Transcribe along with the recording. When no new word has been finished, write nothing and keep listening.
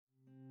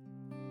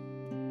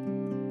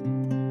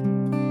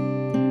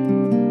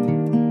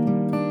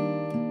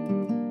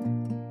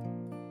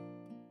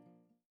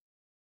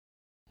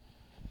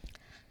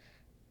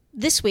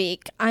This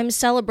week, I'm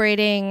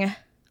celebrating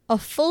a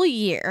full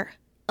year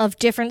of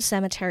different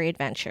cemetery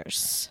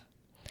adventures.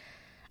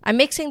 I'm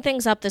mixing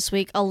things up this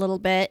week a little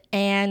bit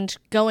and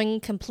going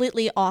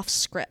completely off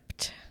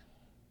script.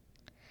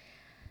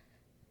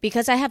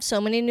 Because I have so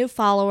many new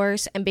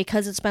followers and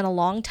because it's been a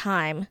long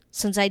time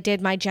since I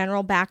did my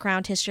general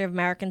background history of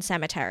American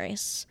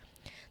cemeteries,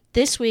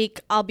 this week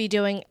I'll be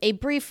doing a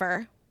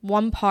briefer,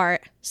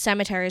 one-part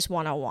Cemeteries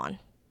 101.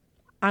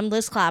 I'm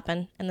Liz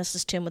Clappin, and this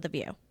is Tomb with a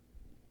View.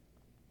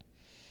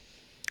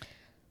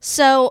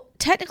 So,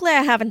 technically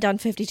I haven't done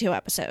 52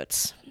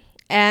 episodes,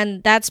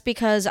 and that's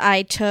because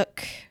I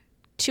took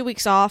 2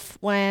 weeks off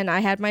when I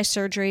had my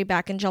surgery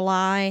back in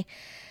July,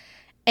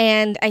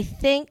 and I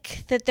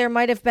think that there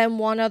might have been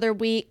one other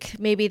week,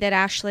 maybe that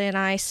Ashley and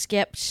I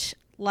skipped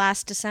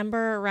last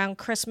December around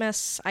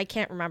Christmas. I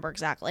can't remember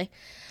exactly.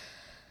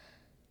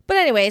 But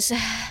anyways,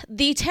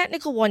 the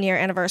technical 1-year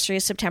anniversary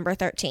is September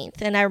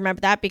 13th, and I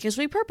remember that because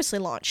we purposely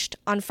launched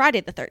on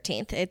Friday the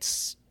 13th.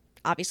 It's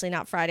obviously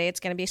not Friday, it's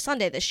going to be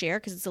Sunday this year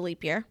because it's a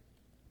leap year.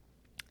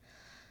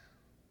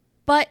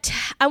 But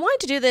I wanted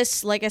to do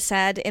this, like I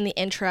said, in the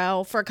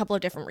intro for a couple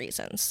of different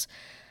reasons.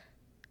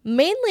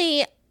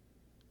 Mainly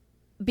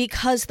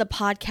because the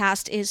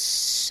podcast is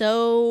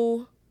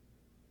so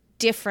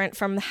different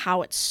from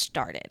how it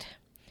started.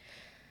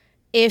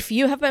 If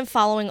you have been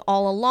following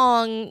all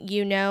along,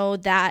 you know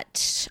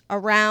that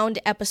around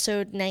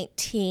episode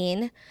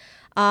 19,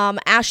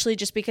 Ashley,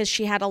 just because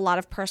she had a lot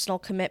of personal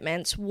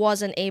commitments,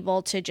 wasn't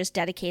able to just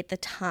dedicate the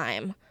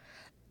time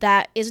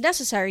that is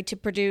necessary to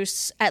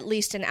produce at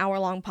least an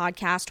hour-long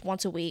podcast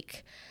once a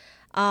week.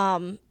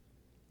 And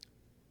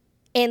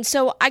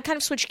so I kind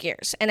of switched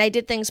gears, and I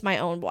did things my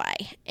own way.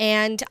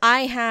 And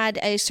I had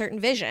a certain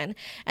vision,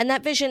 and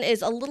that vision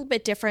is a little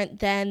bit different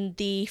than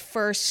the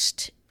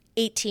first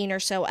 18 or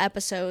so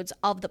episodes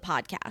of the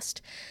podcast.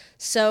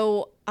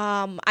 So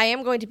I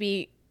am going to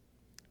be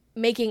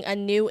making a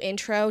new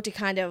intro to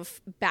kind of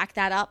back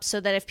that up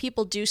so that if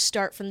people do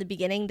start from the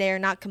beginning, they are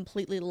not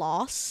completely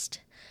lost.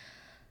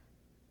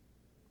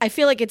 I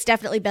feel like it's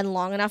definitely been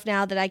long enough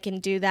now that I can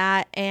do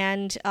that,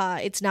 and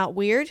it's not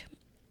weird.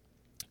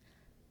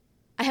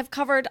 I have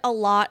covered a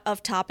lot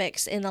of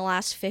topics in the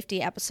last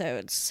 50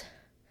 episodes.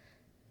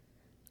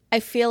 I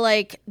feel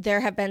like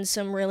there have been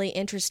some really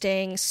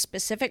interesting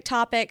specific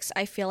topics.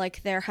 I feel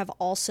like there have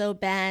also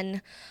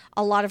been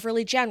a lot of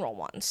really general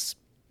ones.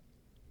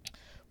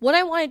 What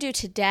I want to do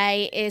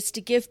today is to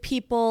give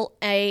people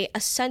a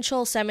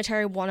essential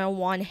Cemetery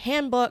 101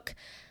 handbook.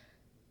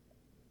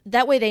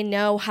 That way they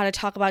know how to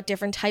talk about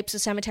different types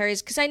of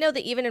cemeteries, because I know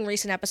that even in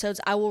recent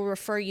episodes, I will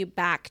refer you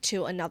back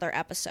to another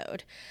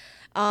episode.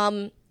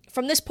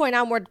 From this point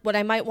onward, what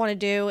I might want to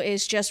do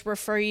is just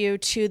refer you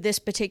to this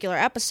particular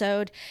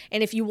episode,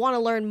 and if you want to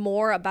learn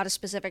more about a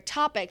specific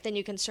topic, then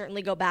you can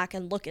certainly go back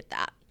and look at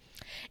that.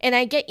 And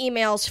I get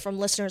emails from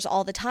listeners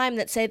all the time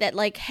that say that,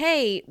 like,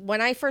 hey,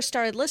 when I first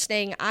started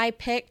listening, I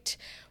picked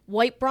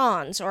white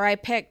bronze, or I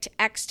picked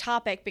X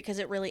topic because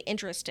it really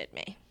interested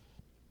me.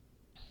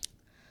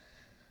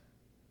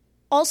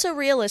 Also,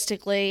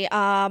 realistically,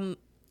 I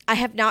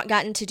have not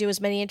gotten to do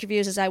as many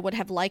interviews as I would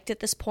have liked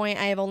at this point.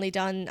 I have only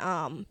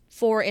done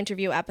 4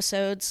 interview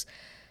episodes.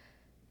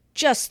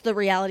 Just the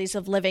realities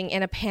of living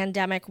in a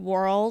pandemic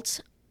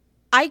world.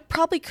 I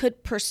probably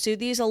could pursue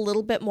these a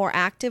little bit more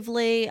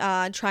actively,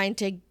 trying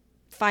to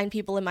find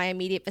people in my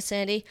immediate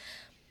vicinity.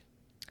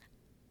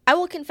 I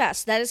will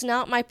confess, that is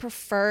not my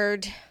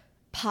preferred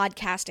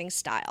podcasting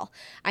style.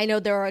 I know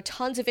there are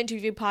tons of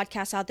interview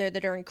podcasts out there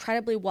that are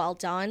incredibly well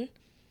done.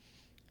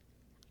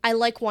 I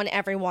like one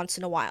every once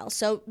in a while.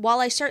 So while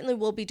I certainly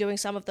will be doing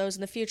some of those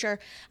in the future,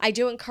 I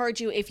do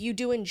encourage you, if you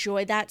do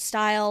enjoy that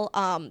style,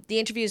 the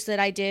interviews that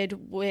I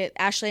did with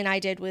Ashley and I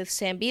did with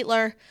Sam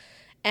Beatler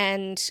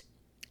and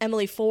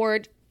Emily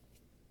Ford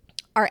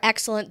are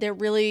excellent. They're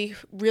really,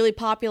 really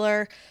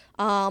popular.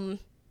 I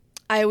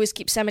always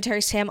keep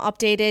Cemetery Sam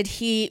updated.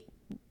 He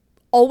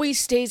always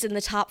stays in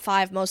the top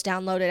 5 most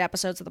downloaded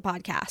episodes of the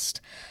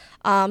podcast.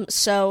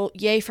 So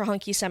yay for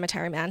Hunky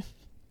Cemetery Man.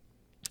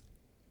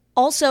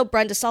 Also,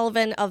 Brenda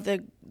Sullivan of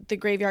the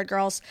Graveyard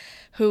Girls,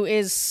 who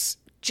is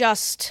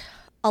just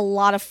a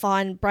lot of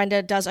fun.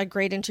 Brenda does a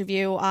great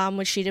interview,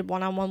 which she did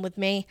one-on-one with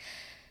me.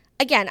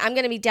 Again, I'm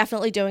going to be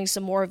definitely doing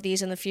some more of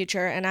these in the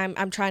future, and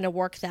I'm trying to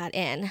work that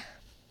in.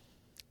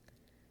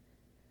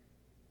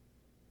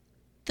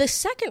 The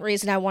second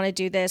reason I want to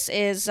do this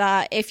is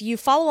if you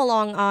follow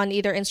along on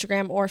either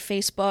Instagram or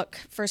Facebook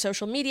for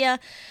social media,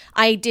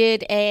 I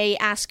did a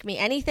Ask Me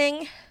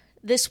Anything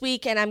this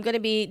week, and I'm going to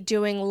be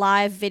doing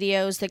live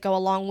videos that go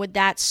along with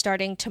that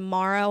starting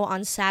tomorrow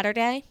on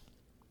Saturday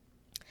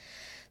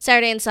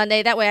and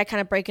Sunday. That way I kind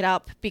of break it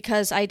up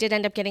because I did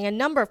end up getting a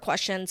number of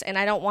questions, and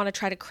I don't want to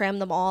try to cram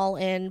them all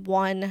in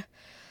one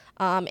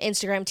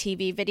Instagram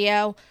TV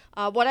video.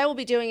 What I will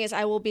be doing is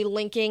I will be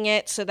linking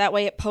it so that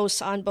way it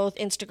posts on both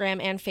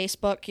Instagram and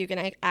Facebook. You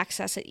can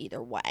access it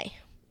either way.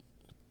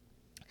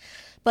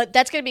 But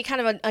that's going to be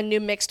kind of a new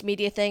mixed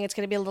media thing. It's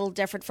going to be a little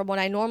different from what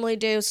I normally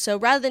do. So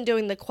rather than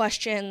doing the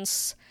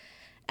questions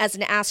as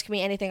an Ask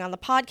Me Anything on the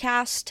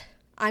podcast.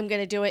 I'm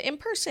going to do it in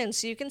person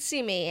so you can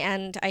see me,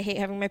 and I hate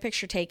having my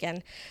picture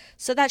taken,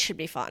 so that should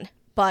be fun.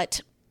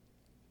 But,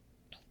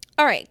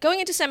 all right, going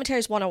into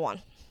Cemeteries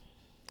 101.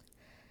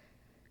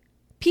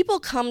 People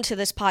come to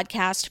this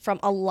podcast from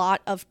a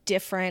lot of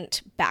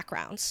different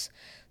backgrounds.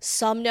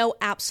 Some know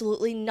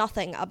absolutely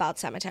nothing about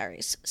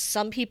cemeteries.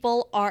 Some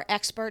people are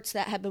experts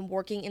that have been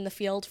working in the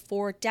field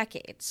for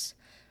decades.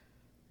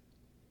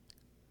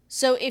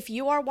 So if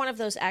you are one of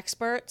those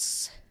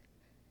experts,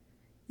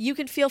 you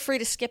can feel free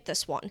to skip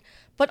this one.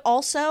 But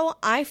also,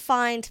 I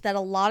find that a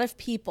lot of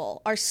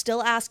people are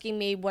still asking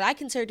me what I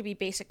consider to be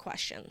basic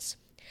questions.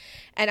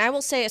 And I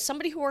will say, as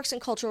somebody who works in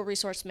cultural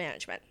resource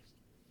management,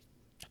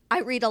 I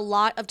read a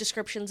lot of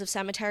descriptions of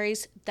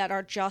cemeteries that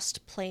are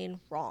just plain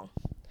wrong.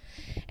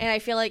 And I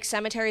feel like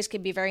cemeteries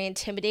can be very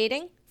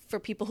intimidating for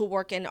people who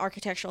work in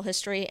architectural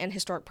history and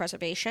historic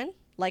preservation,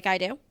 like I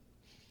do.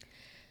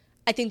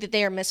 I think that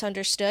they are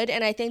misunderstood,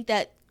 and I think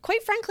that,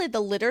 quite frankly,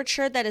 the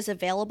literature that is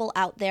available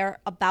out there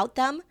about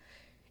them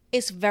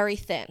is very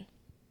thin.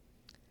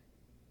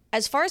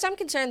 As far as I'm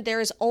concerned,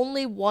 there is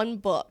only one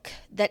book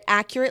that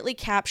accurately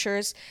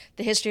captures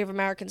the history of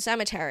American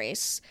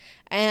cemeteries,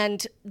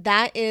 and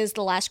that is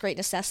The Last Great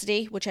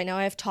Necessity, which I know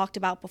I've talked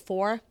about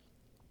before.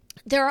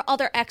 There are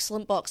other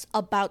excellent books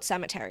about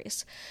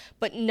cemeteries,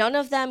 but none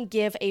of them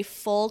give a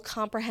full,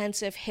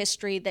 comprehensive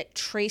history that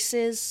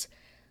traces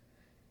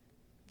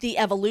the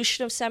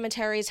evolution of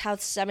cemeteries, how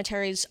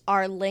cemeteries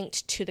are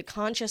linked to the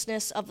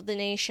consciousness of the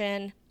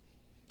nation.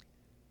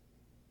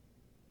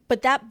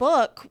 But that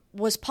book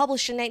was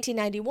published in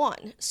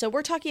 1991, so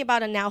we're talking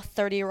about a now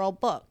 30-year-old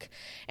book.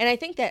 And I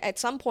think that at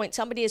some point,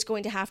 somebody is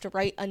going to have to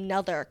write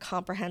another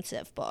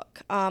comprehensive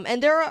book.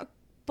 And there are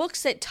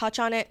books that touch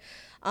on it.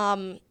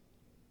 I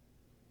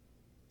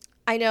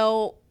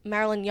know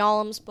Marilyn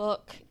Yalom's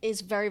book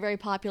is very, very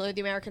popular,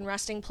 The American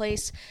Resting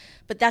Place,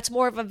 but that's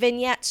more of a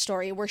vignette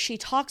story where she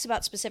talks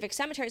about specific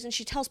cemeteries and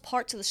she tells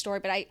parts of the story,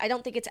 but I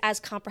don't think it's as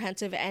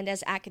comprehensive and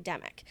as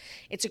academic.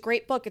 It's a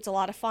great book. It's a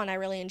lot of fun. I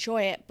really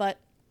enjoy it, but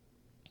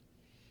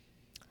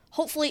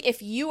hopefully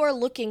if you are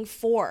looking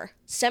for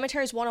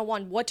Cemeteries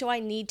 101, what do I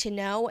need to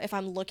know if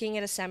I'm looking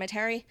at a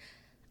cemetery?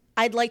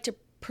 I'd like to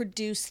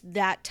produce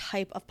that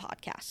type of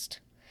podcast.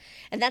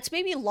 And that's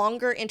maybe a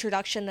longer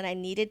introduction than I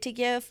needed to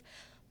give,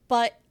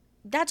 but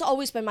that's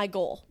always been my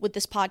goal with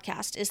this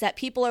podcast, is that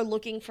people are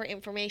looking for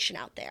information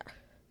out there.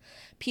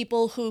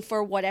 People who,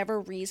 for whatever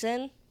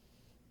reason,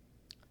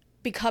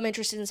 become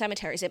interested in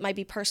cemeteries. It might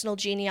be personal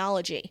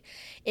genealogy.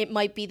 It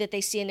might be that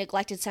they see a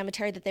neglected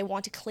cemetery that they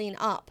want to clean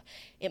up.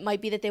 It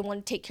might be that they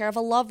want to take care of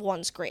a loved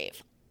one's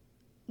grave.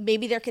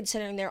 Maybe they're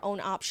considering their own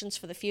options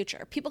for the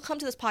future. People come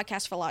to this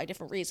podcast for a lot of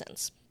different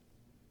reasons.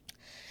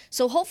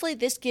 So hopefully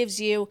this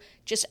gives you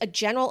just a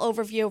general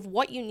overview of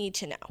what you need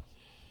to know.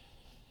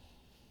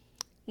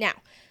 Now,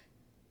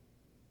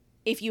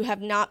 if you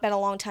have not been a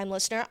long-time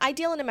listener, I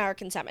deal in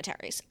American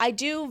cemeteries. I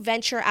do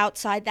venture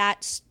outside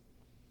that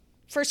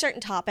for certain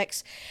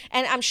topics,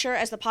 and I'm sure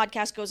as the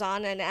podcast goes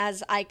on and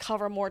as I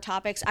cover more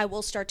topics, I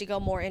will start to go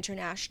more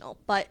international.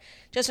 But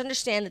just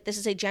understand that this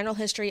is a general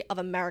history of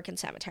American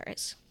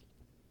cemeteries.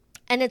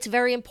 And it's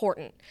very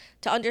important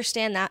to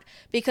understand that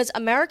because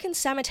American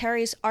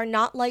cemeteries are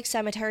not like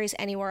cemeteries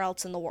anywhere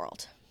else in the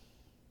world.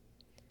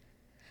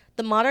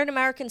 The modern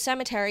American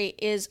cemetery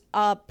is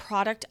a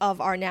product of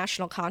our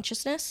national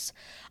consciousness,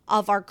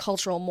 of our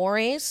cultural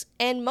mores,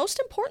 and most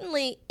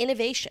importantly,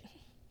 innovation.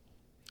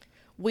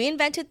 We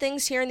invented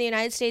things here in the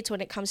United States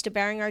when it comes to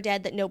burying our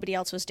dead that nobody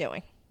else was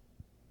doing.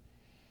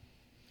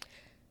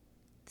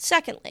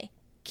 Secondly,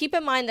 keep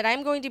in mind that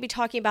I'm going to be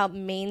talking about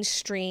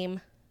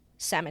mainstream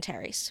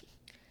cemeteries.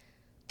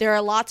 There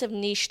are lots of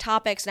niche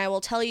topics, and I will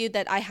tell you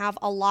that I have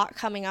a lot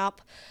coming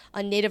up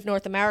on Native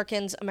North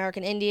Americans,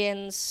 American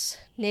Indians,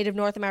 Native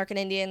North American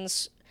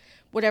Indians,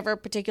 whatever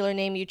particular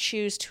name you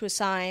choose to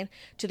assign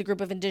to the group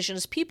of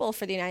indigenous people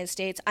for the United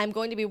States. I'm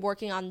going to be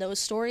working on those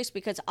stories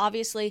because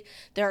obviously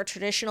there are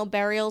traditional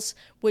burials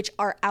which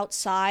are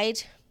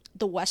outside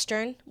the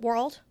Western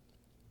world,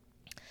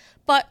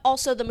 but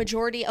also the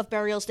majority of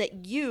burials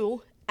that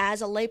you,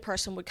 as a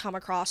layperson, would come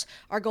across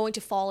are going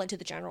to fall into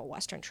the general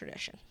Western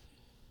tradition.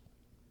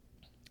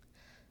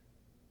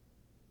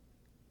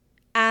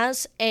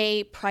 As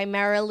a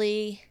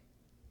primarily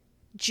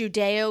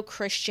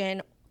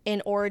Judeo-Christian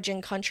in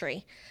origin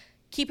country,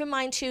 keep in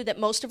mind too that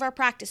most of our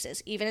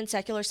practices, even in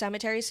secular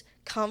cemeteries,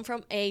 come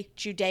from a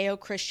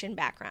Judeo-Christian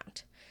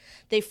background.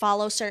 They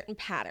follow certain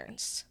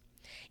patterns.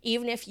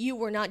 Even if you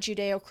were not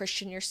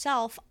Judeo-Christian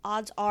yourself,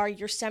 odds are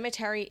your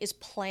cemetery is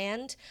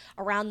planned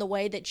around the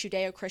way that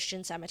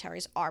Judeo-Christian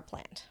cemeteries are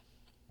planned.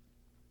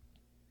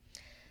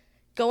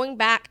 Going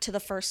back to the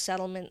first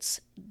settlements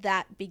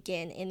that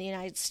begin in the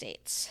United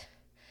States,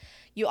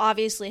 you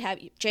obviously have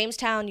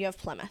Jamestown, you have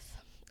Plymouth,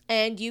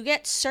 and you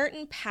get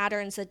certain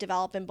patterns that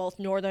develop in both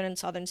northern and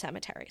southern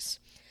cemeteries.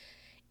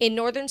 In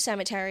northern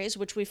cemeteries,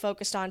 which we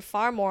focused on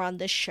far more on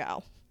this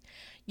show,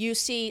 you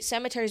see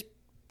cemeteries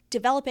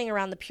developing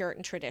around the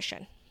Puritan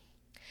tradition.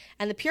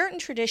 And the Puritan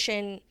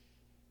tradition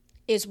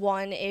is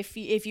one, if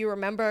you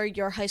remember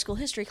your high school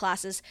history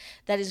classes,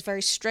 that is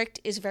very strict,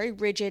 is very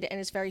rigid, and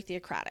is very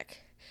theocratic.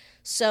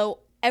 So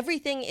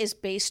everything is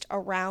based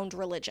around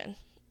religion,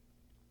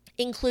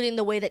 including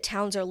the way that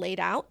towns are laid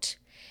out,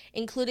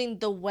 including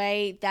the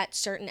way that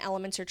certain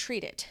elements are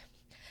treated.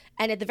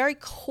 And at the very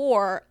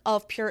core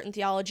of Puritan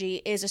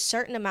theology is a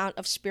certain amount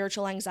of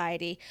spiritual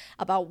anxiety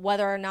about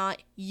whether or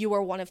not you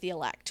are one of the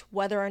elect,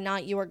 whether or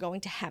not you are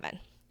going to heaven.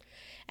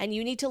 And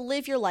you need to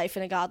live your life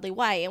in a godly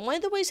way. And one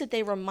of the ways that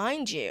they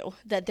remind you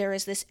that there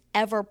is this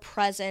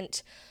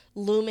ever-present,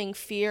 looming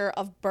fear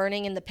of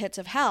burning in the pits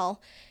of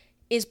hell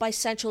is by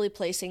centrally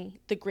placing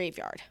the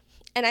graveyard.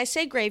 And I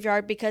say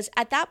graveyard because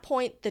at that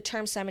point, the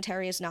term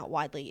cemetery is not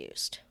widely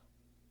used.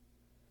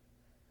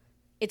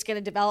 It's going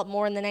to develop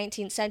more in the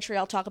 19th century.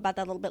 I'll talk about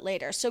that a little bit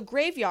later. So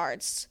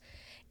graveyards,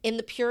 in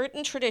the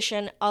Puritan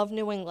tradition of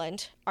New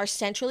England, are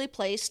centrally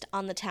placed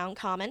on the town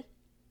common.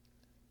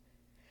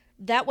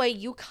 That way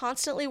you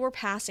constantly were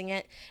passing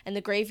it, and the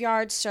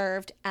graveyard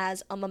served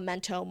as a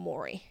memento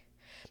mori.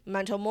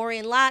 Memento mori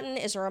in Latin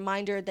is a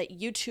reminder that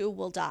you too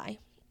will die.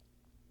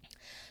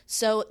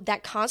 So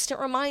that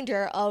constant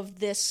reminder of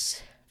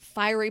this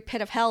fiery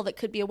pit of hell that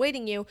could be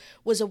awaiting you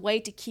was a way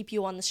to keep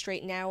you on the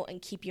straight and narrow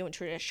and keep you in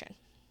tradition.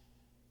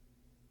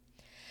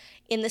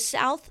 In the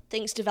South,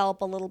 things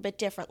develop a little bit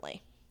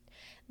differently.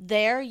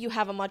 There, you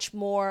have a much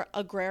more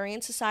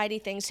agrarian society.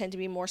 Things tend to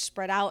be more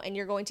spread out, and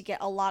you're going to get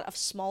a lot of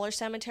smaller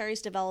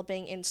cemeteries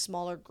developing in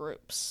smaller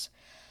groups.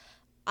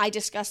 I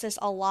discuss this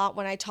a lot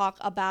when I talk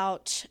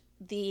about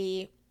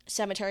the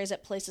cemeteries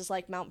at places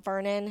like Mount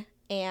Vernon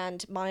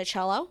and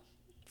Monticello,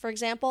 for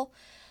example.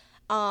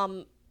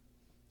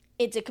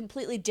 It's a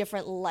completely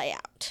different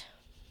layout.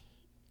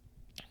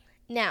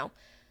 Now,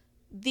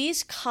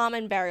 these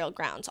common burial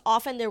grounds,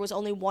 often there was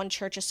only one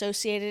church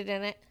associated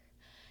in it.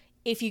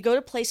 If you go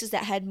to places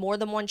that had more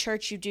than one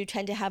church, you do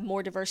tend to have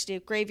more diversity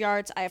of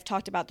graveyards. I have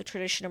talked about the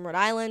tradition in Rhode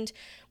Island,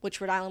 which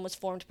Rhode Island was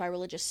formed by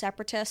religious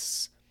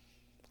separatists.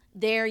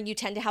 There, you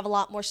tend to have a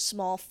lot more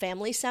small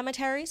family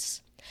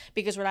cemeteries,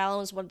 because Rhode Island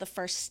was one of the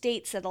first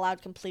states that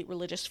allowed complete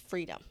religious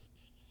freedom.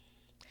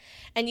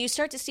 And you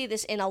start to see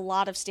this in a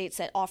lot of states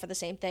that offer the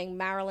same thing.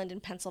 Maryland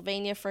and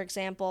Pennsylvania, for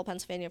example.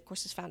 Pennsylvania, of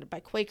course, is founded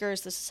by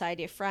Quakers, the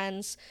Society of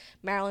Friends.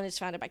 Maryland is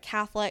founded by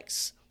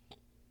Catholics.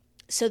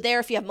 So there,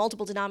 if you have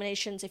multiple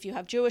denominations, if you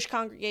have Jewish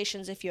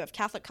congregations, if you have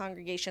Catholic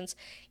congregations,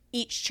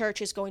 each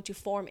church is going to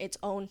form its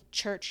own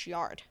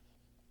churchyard.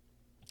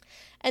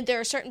 And there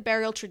are certain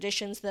burial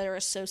traditions that are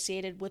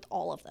associated with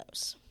all of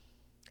those.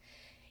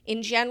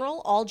 In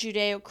general, all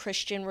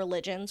Judeo-Christian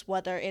religions,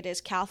 whether it is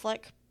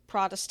Catholic,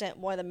 Protestant,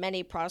 one of the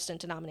many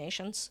Protestant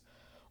denominations,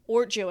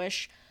 or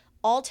Jewish,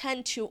 all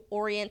tend to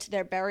orient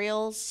their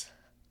burials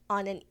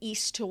on an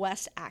east to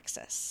west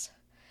axis.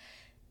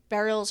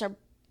 Burials are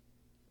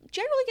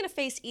generally going to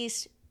face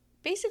east,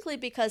 basically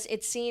because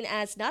it's seen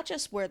as not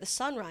just where the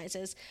sun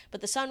rises,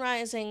 but the sun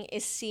rising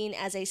is seen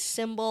as a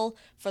symbol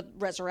for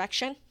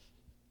resurrection,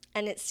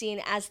 and it's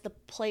seen as the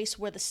place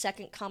where the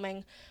second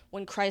coming,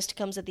 when Christ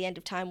comes at the end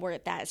of time, where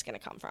that is going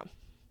to come from.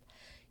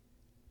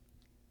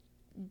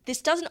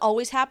 This doesn't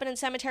always happen in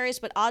cemeteries,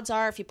 but odds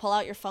are if you pull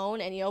out your phone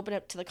and you open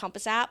it to the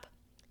Compass app,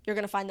 you're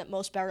going to find that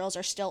most burials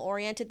are still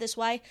oriented this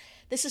way.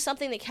 This is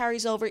something that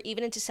carries over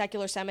even into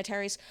secular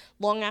cemeteries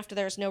long after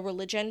there's no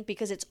religion,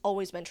 because it's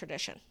always been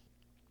tradition.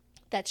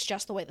 That's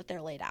just the way that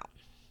they're laid out.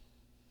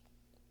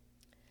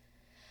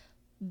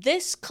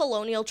 This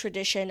colonial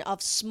tradition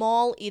of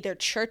small, either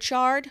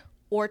churchyard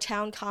or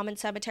town common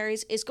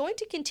cemeteries is going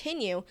to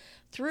continue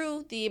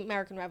through the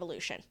American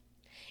Revolution.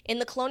 In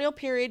the colonial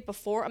period,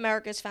 before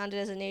America is founded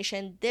as a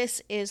nation,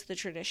 this is the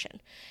tradition.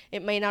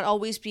 It may not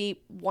always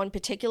be one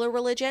particular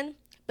religion,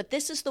 but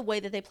this is the way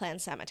that they plan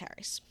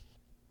cemeteries.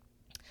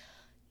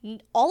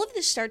 All of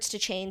this starts to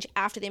change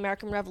after the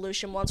American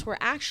Revolution once we're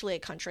actually a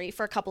country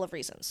for a couple of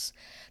reasons.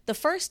 The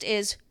first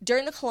is,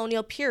 during the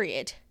colonial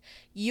period,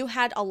 you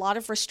had a lot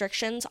of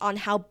restrictions on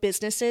how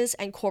businesses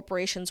and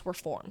corporations were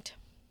formed.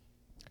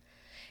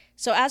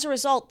 So as a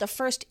result, the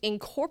first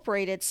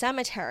incorporated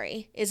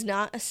cemetery is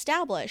not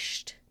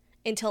established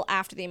until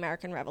after the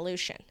American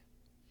Revolution.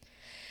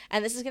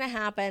 And this is going to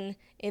happen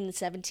in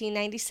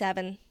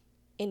 1797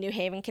 in New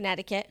Haven,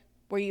 Connecticut,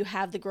 where you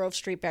have the Grove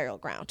Street Burial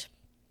Ground.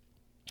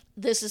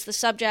 This is the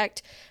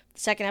subject, the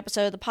second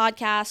episode of the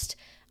podcast.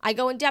 I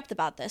go in depth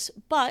about this,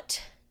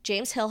 but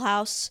James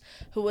Hillhouse,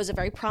 who was a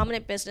very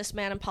prominent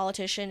businessman and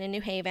politician in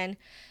New Haven,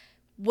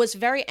 was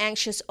very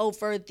anxious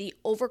over the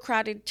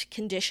overcrowded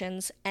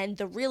conditions and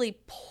the really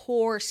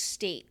poor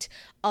state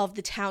of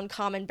the town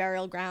common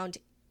burial ground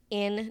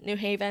in New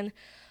Haven.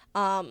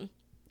 It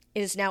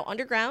is now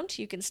underground.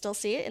 You can still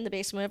see it in the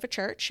basement of a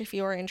church if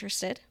you are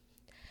interested.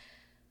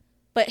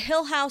 But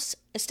Hillhouse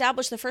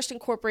established the first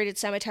incorporated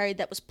cemetery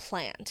that was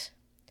planned.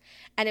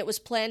 And it was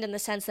planned in the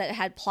sense that it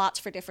had plots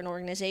for different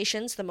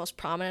organizations, the most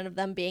prominent of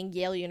them being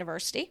Yale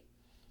University.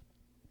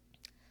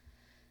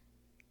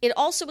 It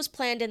also was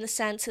planned in the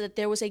sense that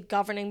there was a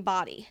governing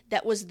body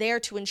that was there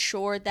to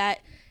ensure that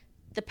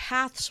the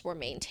paths were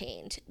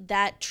maintained,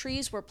 that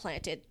trees were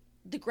planted,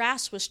 The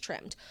grass was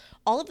trimmed.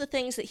 All of the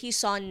things that he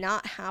saw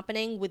not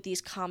happening with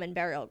these common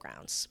burial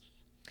grounds.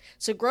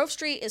 So Grove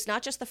Street is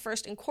not just the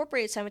first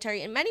incorporated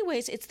cemetery. In many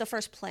ways, it's the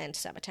first planned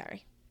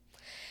cemetery.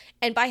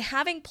 And by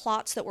having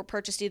plots that were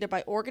purchased either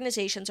by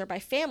organizations or by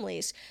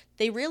families,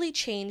 they really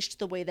changed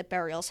the way that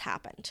burials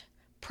happened.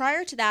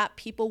 Prior to that,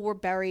 people were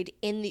buried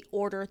in the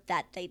order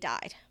that they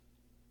died.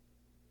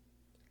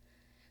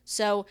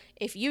 So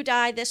if you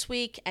die this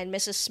week and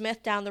Mrs.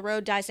 Smith down the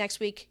road dies next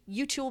week,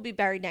 you two will be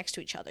buried next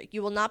to each other.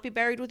 You will not be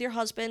buried with your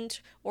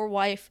husband or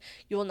wife.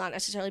 You will not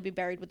necessarily be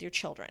buried with your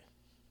children.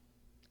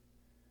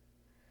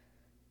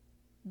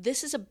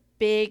 This is a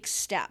big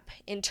step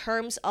in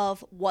terms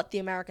of what the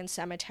American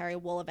cemetery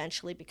will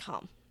eventually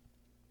become.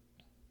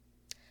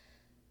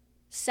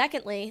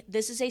 Secondly,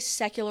 this is a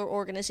secular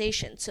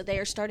organization, so they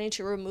are starting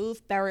to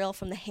remove burial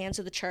from the hands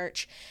of the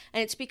church,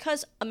 and it's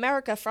because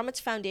America, from its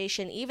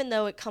foundation, even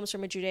though it comes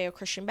from a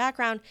Judeo-Christian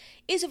background,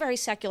 is a very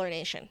secular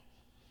nation.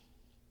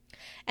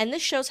 And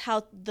this shows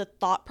how the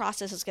thought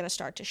process is going to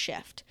start to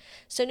shift.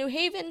 So New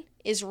Haven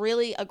is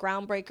really a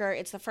groundbreaker.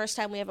 It's the first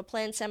time we have a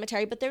planned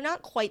cemetery, but they're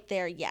not quite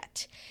there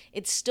yet.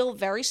 It's still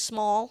very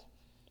small.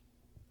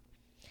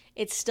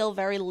 It's still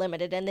very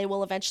limited, and they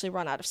will eventually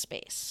run out of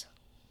space.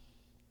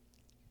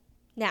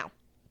 Now,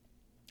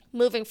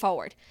 moving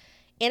forward,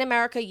 in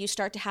America, you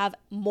start to have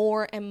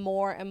more and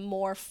more and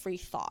more free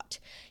thought.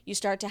 You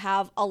start to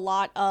have a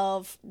lot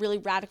of really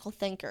radical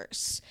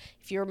thinkers.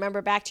 If you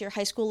remember back to your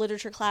high school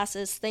literature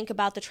classes, think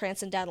about the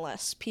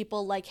Transcendentalists,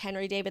 people like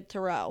Henry David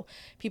Thoreau,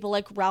 people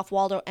like Ralph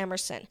Waldo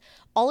Emerson.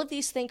 All of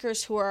these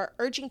thinkers who are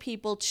urging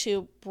people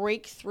to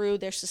break through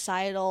their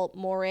societal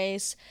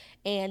mores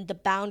and the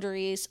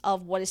boundaries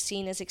of what is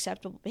seen as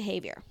acceptable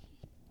behavior.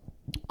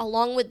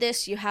 Along with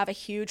this, you have a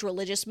huge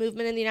religious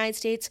movement in the United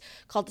States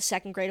called the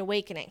Second Great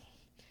Awakening.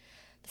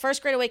 The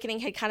First Great Awakening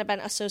had kind of been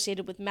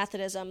associated with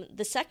Methodism.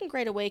 The Second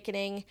Great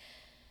Awakening,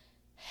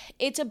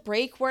 it's a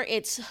break where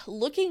it's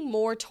looking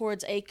more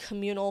towards a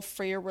communal,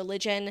 freer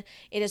religion.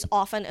 It is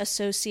often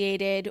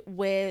associated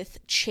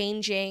with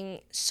changing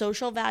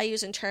social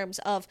values in terms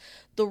of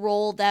the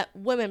role that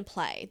women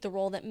play, the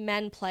role that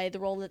men play, the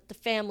role that the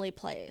family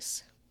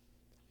plays.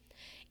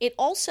 It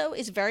also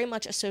is very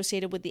much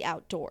associated with the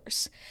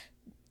outdoors.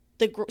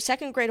 The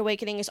Second Great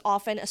Awakening is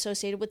often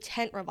associated with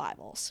tent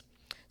revivals.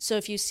 So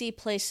if you see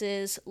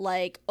places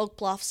like Oak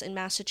Bluffs in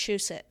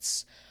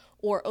Massachusetts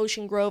or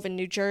Ocean Grove in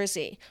New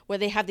Jersey, where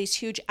they have these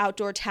huge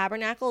outdoor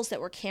tabernacles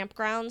that were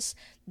campgrounds,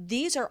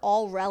 these are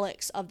all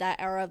relics of that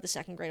era of the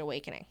Second Great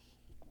Awakening.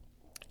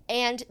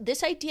 And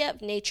this idea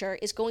of nature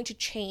is going to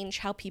change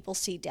how people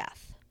see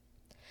death.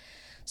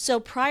 So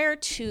prior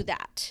to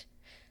that,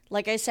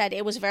 like I said,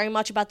 it was very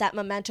much about that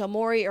memento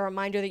mori, a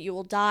reminder that you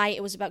will die.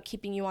 It was about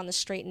keeping you on the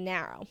straight and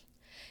narrow.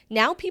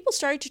 Now people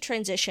started to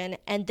transition,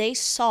 and they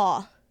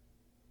saw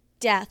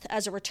death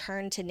as a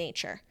return to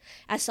nature,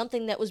 as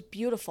something that was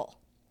beautiful,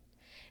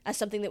 as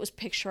something that was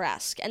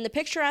picturesque. And the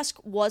picturesque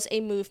was a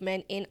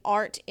movement in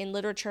art, in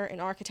literature, in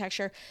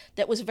architecture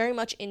that was very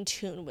much in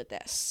tune with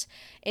this.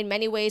 In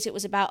many ways, it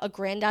was about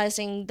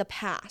aggrandizing the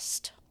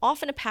past,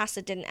 often a past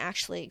that didn't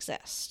actually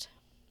exist.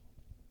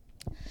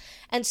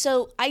 And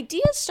so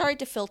ideas started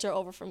to filter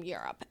over from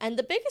Europe. And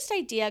the biggest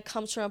idea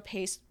comes from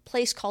a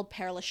place called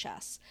Père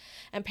Lachaise.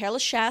 And Père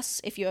Lachaise,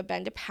 if you have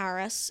been to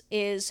Paris,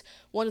 is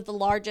one of the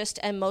largest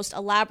and most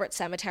elaborate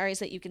cemeteries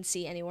that you can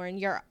see anywhere in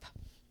Europe.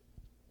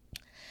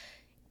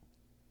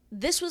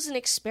 This was an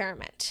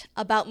experiment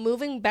about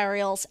moving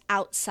burials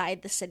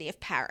outside the city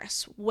of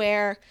Paris,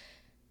 where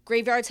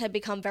graveyards had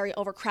become very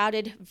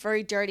overcrowded,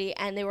 very dirty,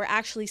 and they were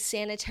actually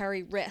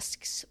sanitary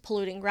risks,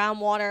 polluting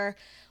groundwater.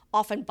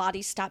 Often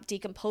bodies stopped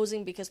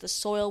decomposing because the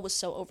soil was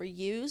so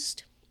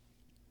overused.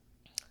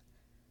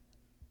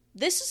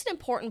 This is an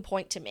important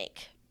point to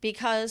make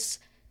because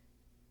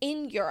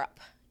in Europe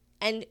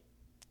and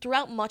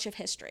throughout much of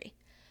history,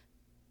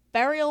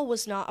 burial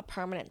was not a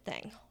permanent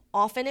thing.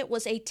 Often it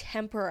was a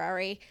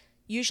temporary,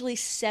 usually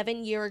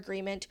 7-year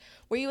agreement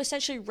where you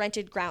essentially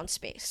rented ground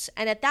space.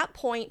 And at that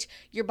point,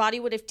 your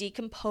body would have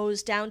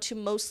decomposed down to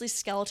mostly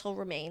skeletal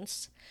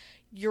remains.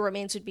 Your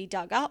remains would be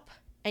dug up,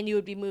 and you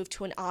would be moved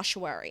to an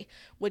ossuary,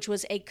 which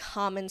was a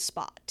common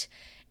spot.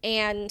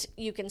 And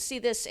you can see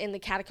this in the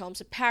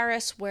catacombs of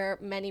Paris, where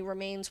many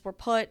remains were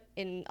put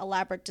in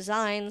elaborate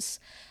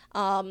designs.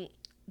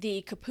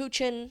 The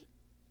Capuchin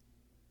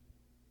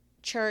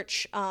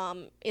Church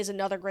is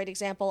another great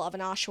example of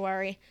an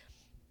ossuary.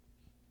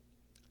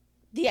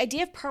 The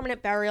idea of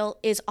permanent burial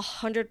is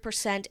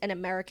 100% an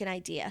American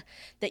idea,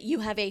 that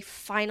you have a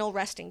final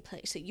resting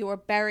place, that you are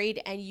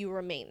buried and you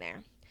remain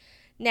there.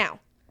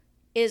 Now,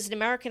 it is an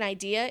American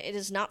idea. It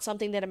is not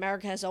something that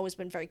America has always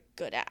been very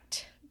good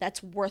at.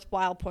 That's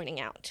worthwhile pointing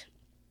out.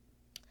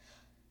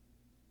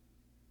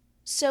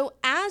 So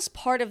as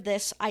part of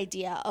this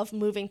idea of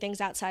moving things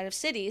outside of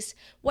cities,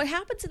 what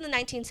happens in the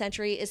 19th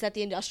century is that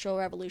the Industrial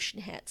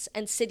Revolution hits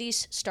and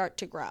cities start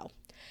to grow.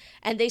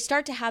 And they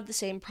start to have the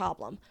same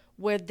problem,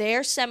 where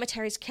their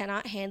cemeteries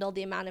cannot handle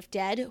the amount of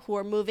dead who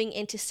are moving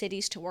into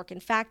cities to work in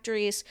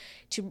factories,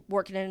 to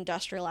work in an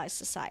industrialized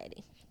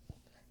society.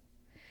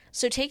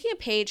 So taking a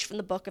page from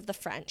the Book of the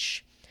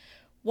French,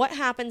 what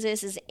happens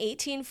is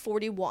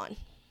 1841,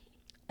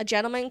 a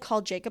gentleman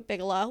called Jacob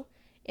Bigelow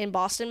in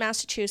Boston,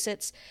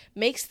 Massachusetts,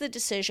 makes the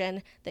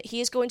decision that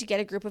he is going to get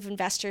a group of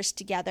investors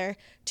together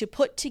to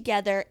put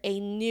together a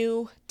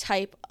new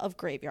type of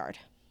graveyard.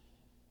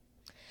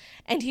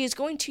 And he is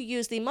going to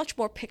use the much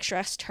more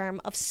picturesque term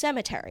of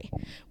cemetery,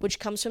 which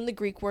comes from the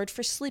Greek word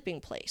for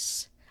sleeping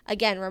place.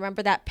 Again,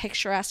 remember that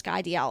picturesque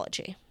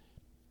ideology.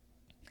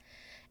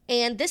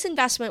 And this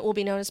investment will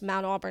be known as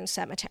Mount Auburn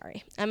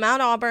Cemetery. And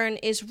Mount Auburn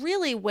is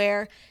really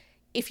where,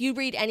 if you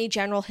read any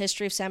general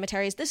history of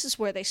cemeteries, this is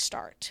where they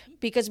start,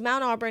 because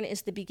Mount Auburn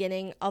is the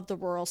beginning of the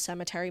rural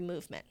cemetery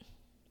movement.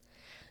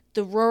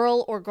 The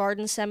rural or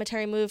garden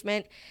cemetery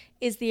movement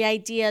is the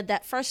idea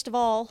that, first of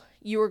all,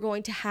 you are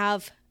going to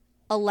have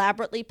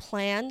elaborately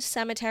planned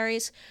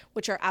cemeteries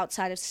which are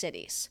outside of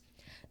cities.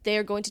 They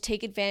are going to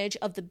take advantage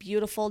of the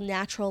beautiful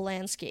natural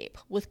landscape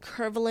with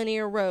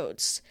curvilinear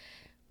roads,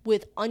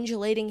 with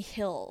undulating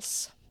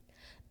hills.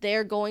 They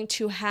are going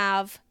to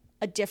have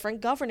a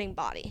different governing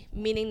body,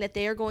 meaning that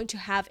they are going to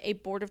have a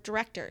board of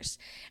directors,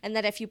 and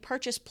that if you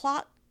purchase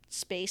plot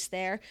space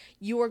there,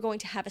 you are going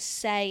to have a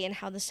say in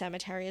how the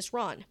cemetery is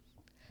run.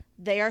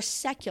 They are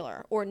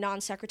secular or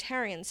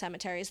non-sectarian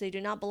cemeteries. They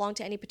do not belong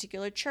to any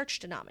particular church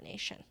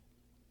denomination.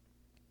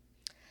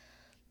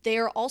 They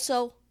are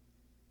also,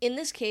 in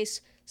this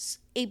case,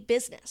 a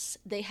business.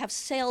 They have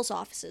sales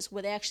offices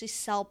where they actually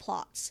sell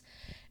plots,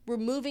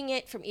 removing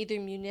it from either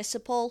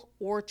municipal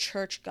or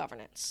church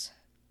governance.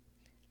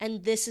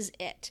 And this is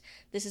it.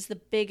 This is the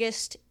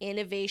biggest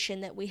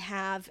innovation that we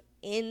have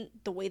in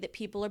the way that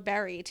people are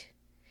buried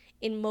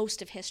in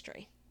most of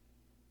history.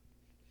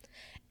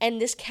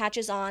 And this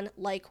catches on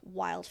like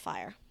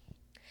wildfire.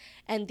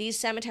 And these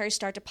cemeteries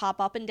start to pop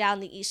up and down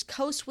the East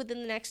Coast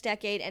within the next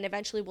decade and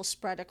eventually will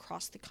spread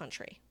across the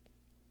country.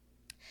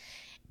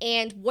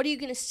 And what are you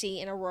going to see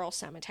in a rural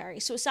cemetery?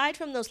 So aside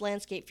from those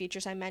landscape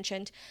features I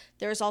mentioned,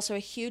 there is also a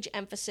huge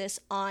emphasis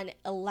on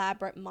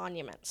elaborate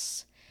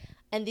monuments.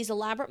 And these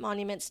elaborate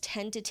monuments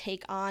tend to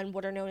take on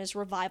what are known as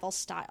revival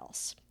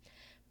styles.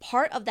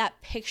 Part of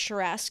that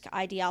picturesque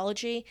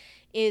ideology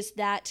is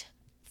that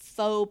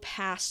faux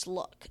past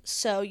look.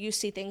 So you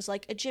see things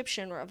like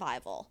Egyptian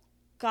revival,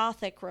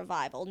 Gothic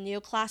revival,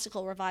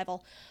 neoclassical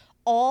revival,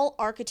 all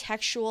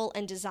architectural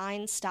and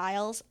design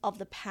styles of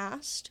the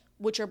past,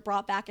 which are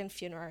brought back in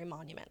funerary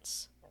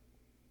monuments.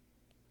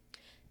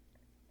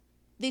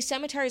 These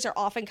cemeteries are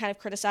often kind of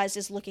criticized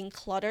as looking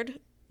cluttered,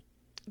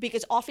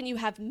 because often you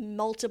have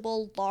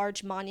multiple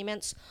large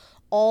monuments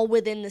all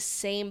within the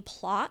same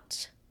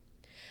plot,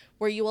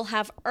 where you will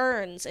have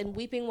urns and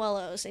weeping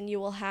willows, and you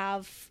will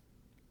have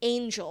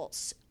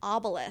angels,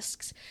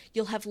 obelisks.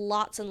 You'll have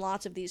lots and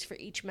lots of these for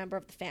each member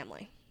of the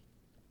family.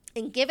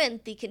 And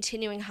given the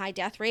continuing high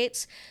death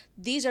rates,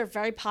 these are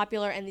very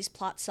popular and these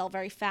plots sell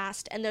very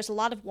fast. And there's a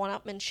lot of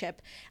one-upmanship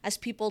as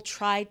people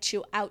try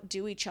to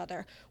outdo each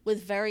other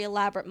with very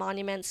elaborate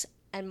monuments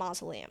and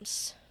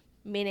mausoleums,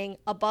 meaning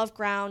above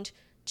ground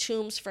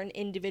tombs for an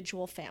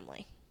individual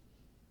family.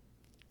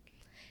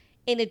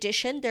 In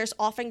addition, there's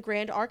often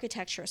grand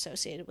architecture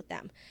associated with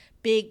them.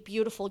 Big,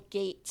 beautiful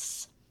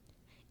gates,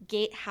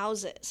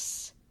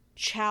 gatehouses,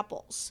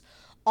 chapels.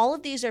 All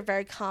of these are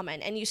very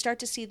common, and you start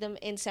to see them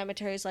in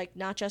cemeteries like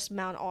not just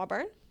Mount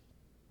Auburn,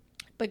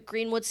 but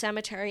Greenwood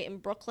Cemetery in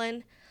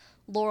Brooklyn,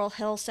 Laurel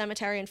Hill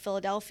Cemetery in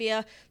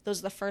Philadelphia. Those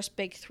are the first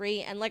big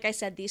three. And like I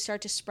said, these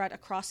start to spread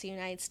across the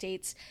United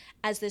States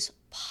as this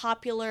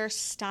popular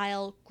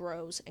style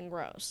grows and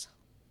grows.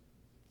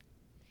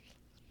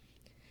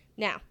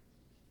 Now,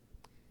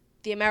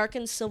 the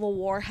American Civil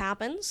War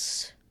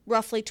happens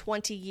roughly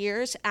 20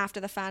 years after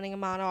the founding of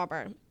Mount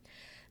Auburn.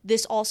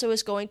 This also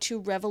is going to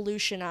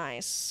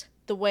revolutionize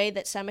the way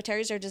that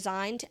cemeteries are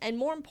designed, and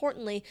more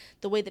importantly,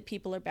 the way that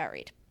people are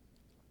buried.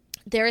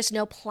 There is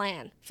no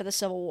plan for the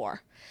Civil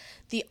War.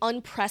 The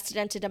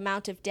unprecedented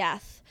amount of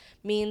death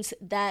means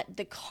that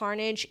the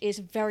carnage is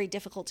very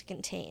difficult to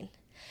contain.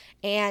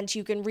 And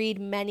you can read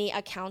many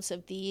accounts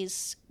of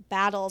these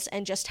battles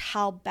and just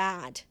how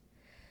bad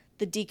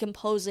the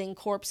decomposing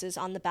corpses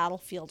on the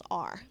battlefield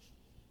are.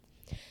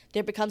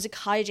 There becomes a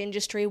cottage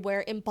industry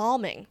where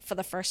embalming for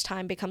the first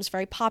time becomes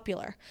very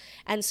popular,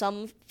 and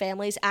some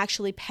families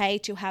actually pay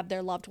to have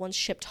their loved ones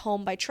shipped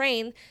home by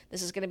train.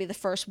 This is going to be the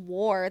first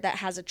war that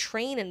has a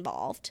train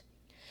involved.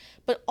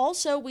 But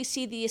also we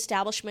see the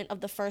establishment of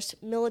the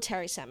first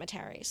military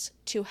cemeteries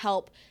to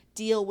help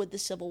deal with the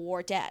Civil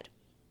War dead.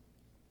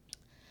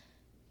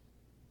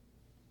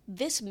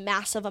 This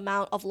massive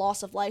amount of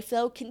loss of life,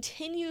 though,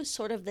 continues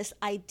sort of this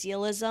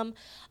idealism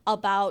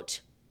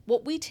about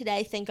what we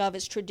today think of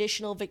as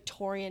traditional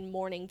Victorian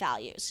mourning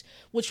values,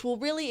 which will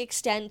really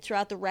extend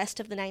throughout the rest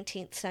of the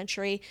 19th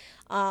century.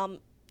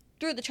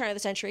 Through the turn of the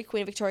century,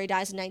 Queen Victoria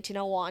dies in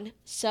 1901.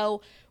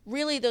 So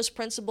really those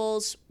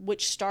principles,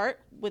 which start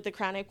with the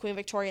crowning of Queen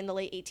Victoria in the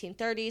late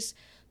 1830s,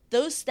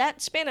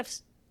 that span of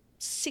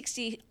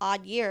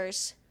 60-odd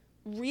years,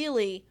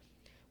 really,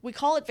 we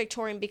call it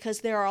Victorian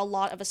because there are a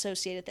lot of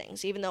associated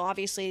things. Even though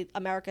obviously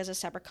America is a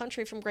separate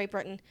country from Great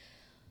Britain,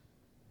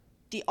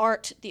 the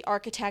art, the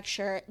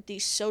architecture, the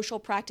social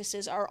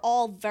practices are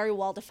all very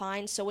well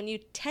defined. So when you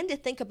tend to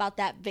think about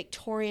that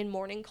Victorian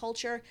mourning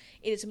culture,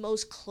 it is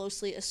most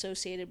closely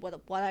associated with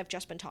what I've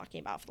just been talking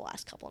about for the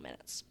last couple of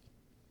minutes.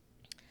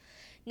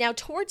 Now,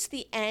 towards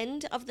the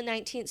end of the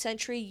 19th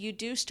century, you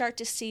do start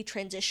to see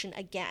transition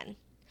again.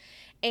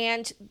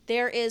 And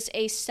there is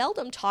a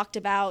seldom talked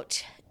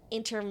about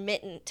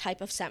intermittent type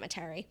of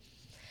cemetery.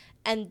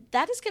 And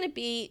that is going to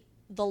be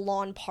the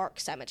lawn park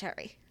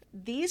cemetery.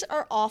 These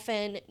are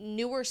often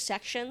newer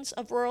sections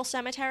of rural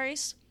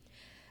cemeteries.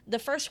 The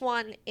first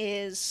one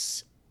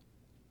is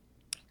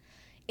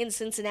in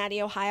Cincinnati,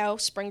 Ohio,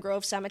 Spring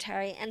Grove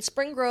Cemetery. And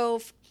Spring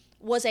Grove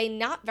was a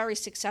not very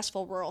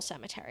successful rural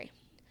cemetery,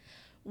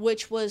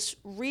 which was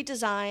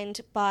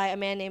redesigned by a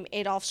man named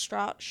Adolf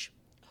Strauch,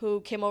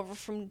 who came over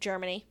from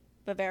Germany,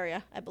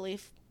 Bavaria, I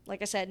believe.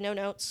 Like I said, no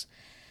notes.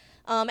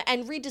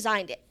 And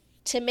redesigned it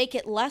to make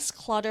it less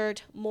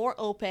cluttered, more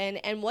open.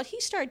 And what he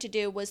started to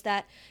do was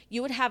that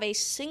you would have a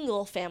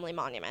single family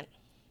monument,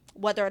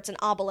 whether it's an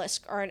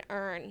obelisk or an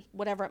urn,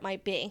 whatever it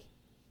might be.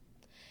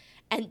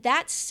 And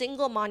that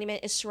single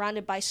monument is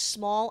surrounded by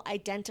small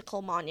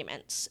identical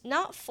monuments,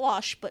 not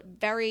flush, but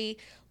very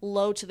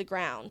low to the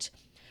ground,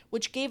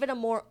 which gave it a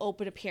more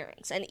open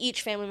appearance. And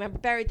each family member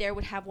buried there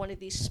would have one of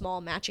these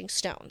small matching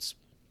stones.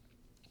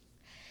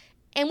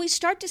 And we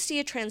start to see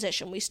a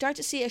transition. We start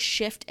to see a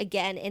shift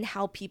again in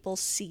how people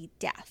see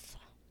death.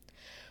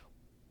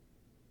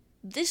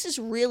 This is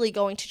really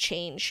going to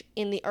change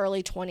in the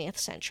early 20th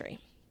century.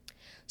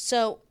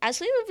 So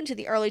as we move into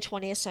the early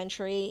 20th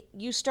century,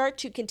 you start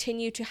to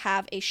continue to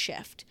have a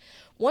shift.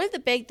 One of the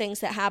big things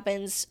that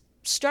happens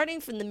starting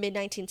from the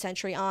mid-19th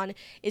century on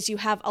is you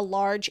have a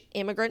large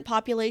immigrant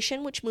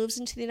population which moves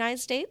into the United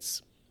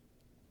States.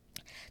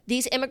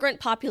 These immigrant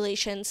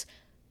populations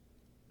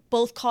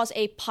both cause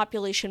a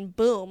population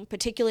boom,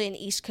 particularly in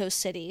East Coast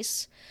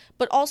cities,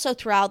 but also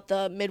throughout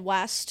the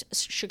Midwest.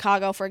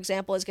 Chicago, for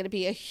example, is going to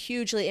be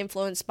hugely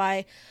influenced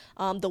by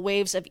the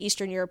waves of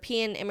Eastern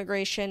European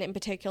immigration in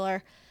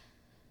particular.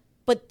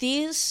 But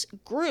these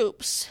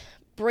groups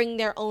bring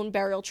their own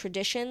burial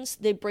traditions,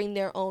 they bring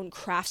their own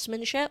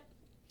craftsmanship,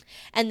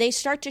 and they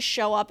start to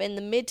show up in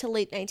the mid to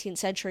late 19th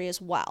century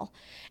as well.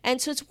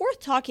 And so it's worth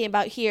talking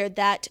about here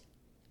that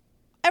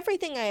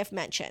everything I have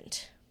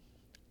mentioned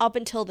up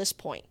until this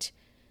point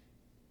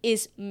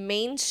is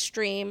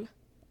mainstream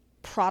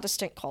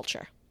Protestant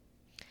culture.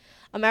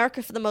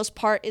 America, for the most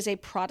part, is a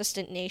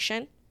Protestant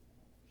nation.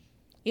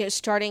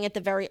 Starting at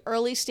the very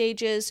early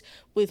stages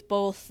with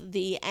both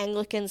the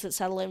Anglicans that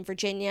settle in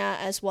Virginia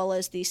as well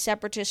as the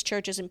separatist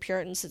churches and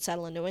Puritans that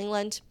settle in New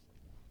England.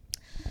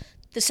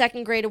 The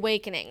Second Great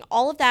Awakening,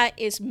 all of that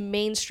is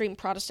mainstream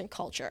Protestant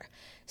culture,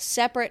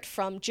 separate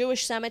from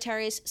Jewish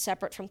cemeteries,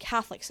 separate from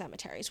Catholic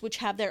cemeteries, which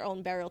have their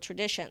own burial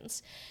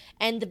traditions.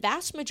 And the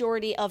vast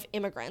majority of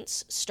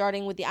immigrants,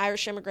 starting with the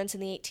Irish immigrants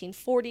in the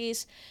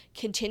 1840s,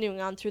 continuing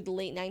on through the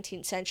late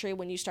 19th century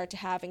when you start to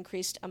have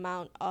increased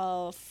amount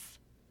of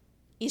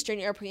Eastern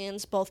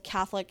Europeans, both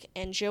Catholic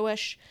and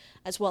Jewish,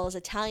 as well as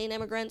Italian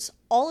immigrants,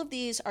 all of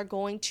these are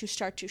going to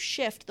start to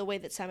shift the way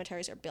that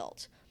cemeteries are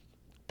built,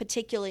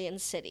 particularly in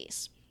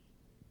cities.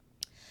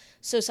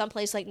 So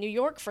someplace like New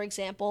York, for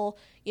example,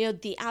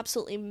 the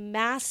absolutely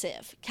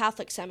massive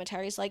Catholic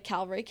cemeteries like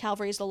Calvary.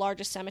 Calvary is the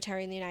largest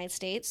cemetery in the United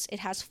States. It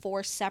has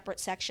 4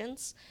 separate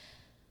sections.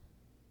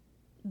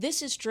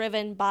 This is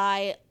driven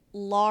by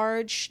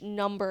large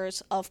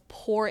numbers of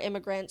poor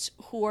immigrants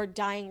who are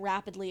dying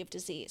rapidly of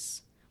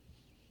disease.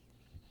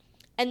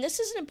 And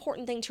this is an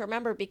important thing to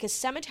remember because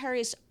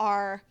cemeteries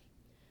are,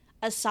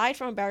 aside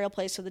from a burial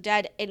place for the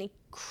dead, an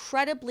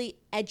incredibly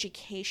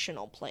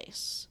educational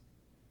place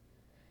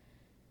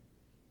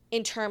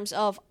in terms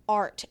of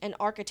art and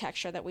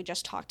architecture that we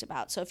just talked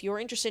about. So if you're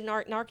interested in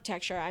art and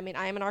architecture, I am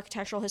an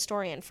architectural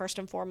historian first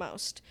and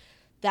foremost.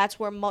 That's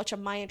where much of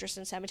my interest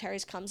in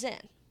cemeteries comes in.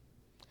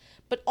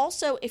 But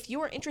also, if you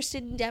are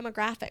interested in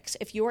demographics,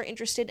 if you are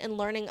interested in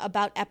learning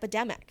about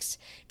epidemics,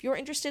 if you're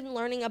interested in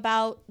learning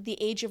about the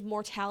age of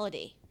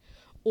mortality,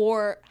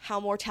 or how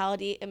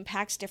mortality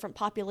impacts different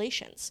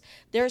populations,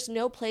 there's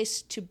no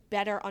place to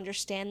better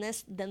understand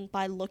this than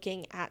by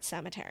looking at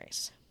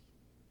cemeteries.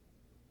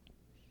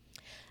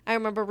 I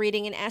remember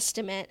reading an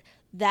estimate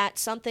that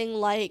something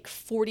like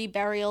 40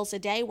 burials a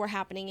day were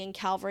happening in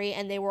Calvary,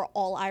 and they were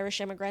all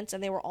Irish immigrants,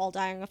 and they were all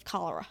dying of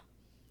cholera.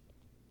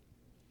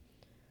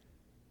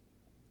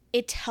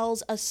 It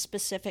tells a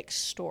specific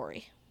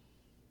story.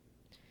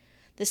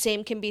 The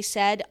same can be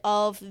said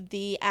of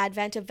the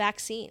advent of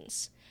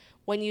vaccines.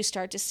 When you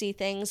start to see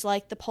things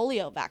like the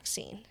polio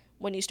vaccine,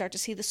 when you start to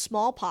see the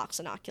smallpox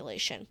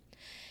inoculation,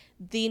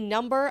 the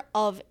number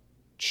of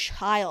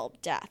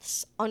child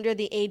deaths under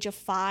the age of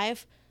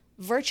 5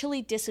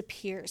 virtually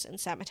disappears in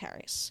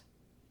cemeteries.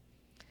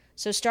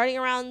 So starting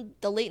around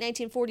the late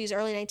 1940s,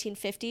 early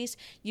 1950s,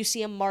 you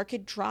see a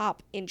marked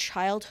drop in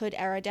childhood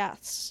era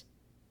deaths.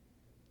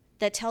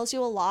 That tells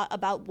you a lot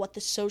about what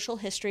the social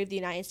history of the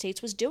United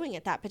States was doing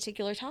at that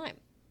particular time.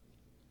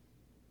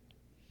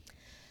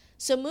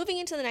 So moving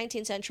into the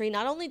 19th century,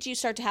 not only do you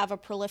start to have a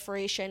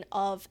proliferation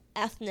of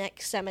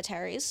ethnic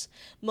cemeteries,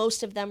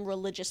 most of them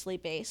religiously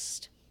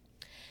based,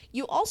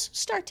 you also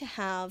start to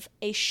have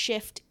a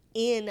shift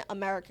in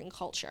American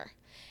culture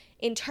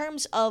in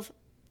terms of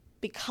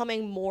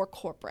becoming more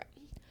corporate.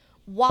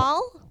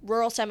 While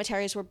rural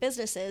cemeteries were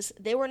businesses,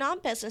 they were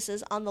not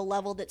businesses on the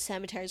level that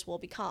cemeteries will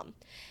become.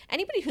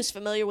 Anybody who's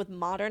familiar with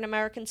modern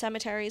American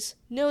cemeteries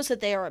knows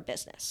that they are a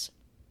business.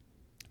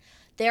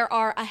 There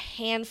are a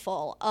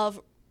handful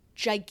of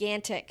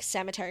gigantic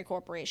cemetery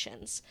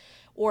corporations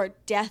or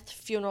death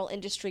funeral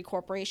industry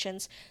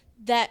corporations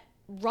that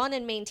run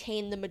and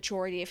maintain the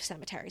majority of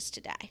cemeteries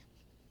today.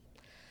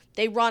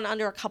 They run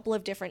under a couple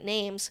of different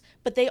names,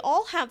 but they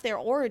all have their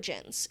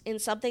origins in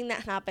something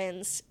that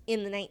happens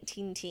in the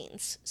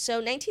 19-teens. So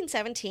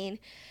 1917,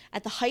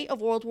 at the height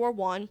of World War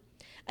I,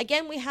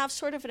 again, we have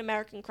sort of an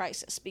American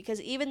crisis, because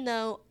even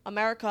though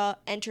America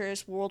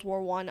enters World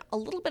War I a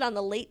little bit on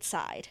the late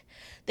side,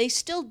 they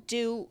still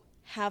do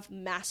have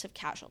massive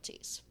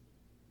casualties.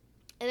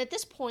 And at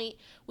this point,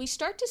 we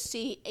start to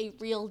see a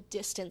real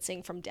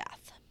distancing from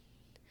death.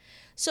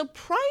 So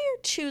prior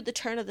to the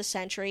turn of the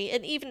century,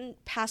 and even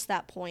past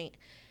that point,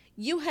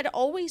 you had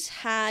always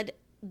had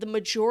the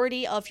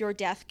majority of your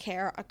death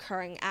care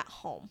occurring at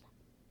home.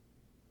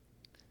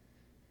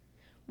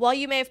 While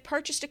you may have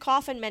purchased a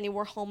coffin, many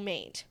were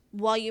homemade.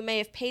 While you may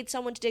have paid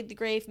someone to dig the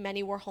grave,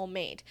 many were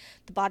homemade.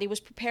 The body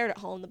was prepared at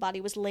home. The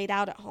body was laid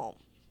out at home.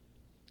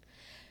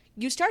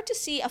 You start to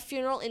see a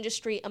funeral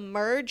industry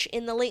emerge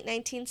in the late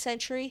 19th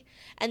century,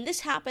 and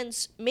this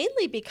happens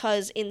mainly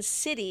because in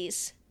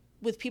cities,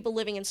 with people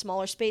living in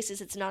smaller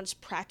spaces, it's not as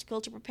practical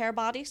to prepare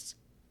bodies.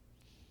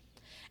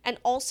 And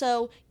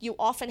also, you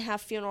often have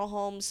funeral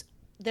homes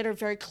that are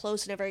very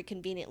close and are very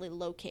conveniently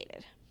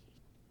located.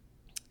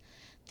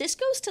 This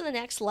goes to the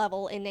next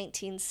level in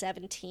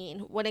 1917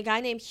 when a guy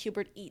named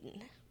Hubert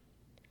Eaton,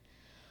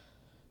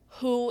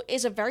 who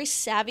is a very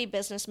savvy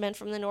businessman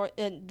from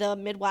the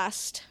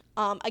Midwest,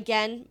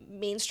 again,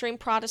 mainstream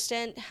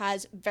Protestant,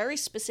 has very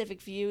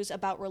specific views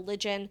about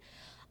religion,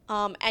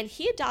 and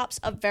he adopts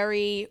a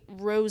very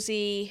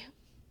rosy,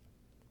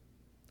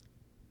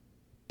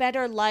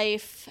 better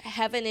life,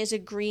 heaven is a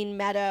green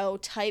meadow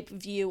type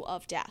view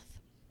of death.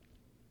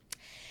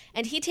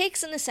 And he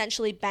takes an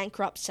essentially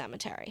bankrupt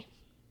cemetery,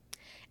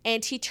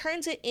 and he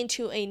turns it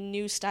into a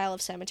new style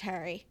of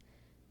cemetery,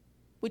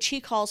 which he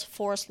calls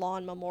Forest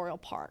Lawn Memorial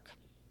Park.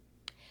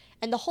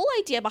 And the whole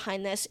idea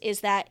behind this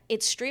is that it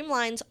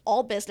streamlines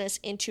all business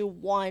into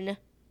one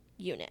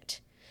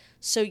unit.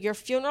 So your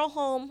funeral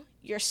home,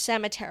 your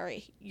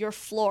cemetery, your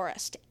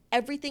florist,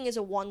 everything is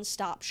a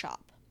one-stop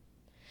shop.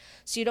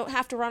 So you don't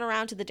have to run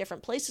around to the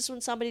different places when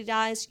somebody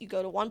dies. You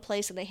go to one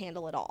place and they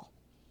handle it all.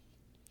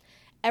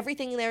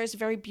 Everything there is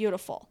very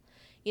beautiful.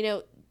 You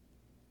know,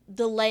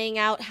 the laying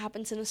out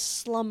happens in a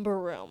slumber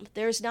room.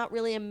 There's not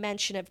really a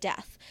mention of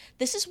death.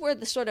 This is where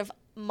the sort of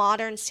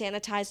modern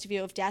sanitized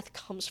view of death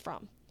comes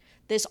from.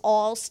 This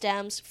all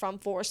stems from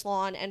Forest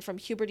Lawn and from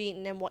Hubert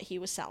Eaton and what he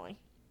was selling.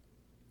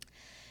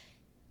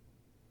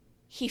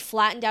 He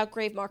flattened out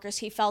grave markers.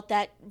 He felt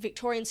that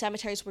Victorian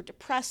cemeteries were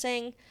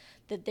depressing,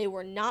 that they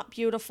were not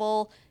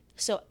beautiful.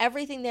 So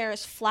everything there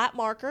is flat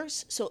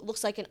markers, so it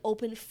looks like an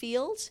open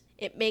field.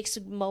 It makes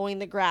mowing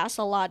the grass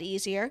a lot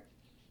easier.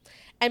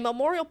 And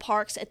memorial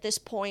parks at this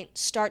point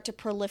start to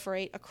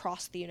proliferate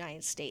across the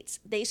United States.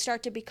 They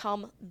start to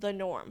become the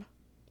norm.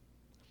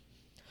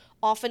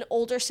 Often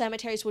older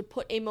cemeteries would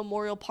put a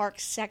memorial park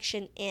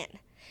section in,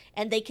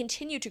 and they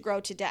continue to grow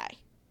today.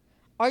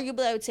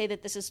 Arguably, I would say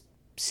that this is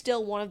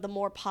still one of the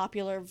more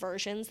popular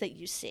versions that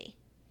you see.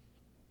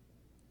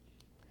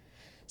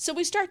 So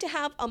we start to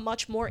have a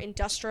much more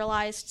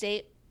industrialized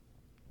state.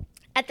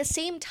 At the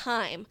same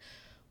time,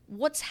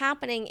 what's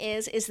happening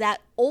is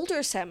that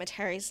older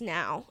cemeteries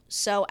now,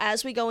 so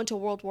as we go into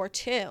World War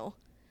II,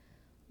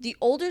 the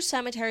older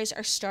cemeteries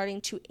are starting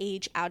to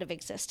age out of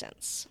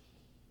existence.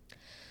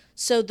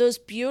 So those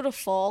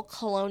beautiful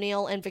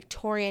colonial and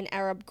Victorian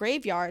Arab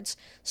graveyards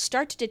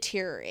start to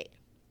deteriorate,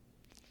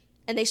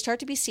 and they start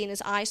to be seen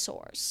as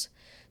eyesores.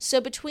 So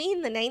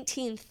between the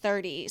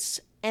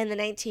 1930s and the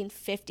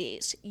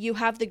 1950s, you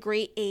have the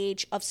great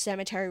age of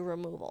cemetery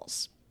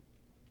removals.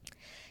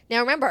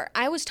 Now remember,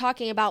 I was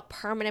talking about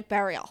permanent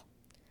burial.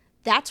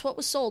 That's what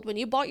was sold. When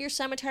you bought your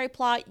cemetery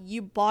plot,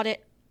 you bought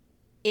it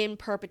in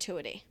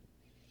perpetuity,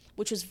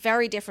 which was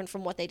very different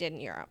from what they did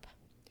in Europe.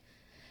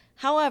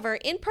 However,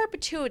 in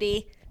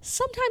perpetuity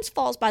sometimes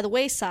falls by the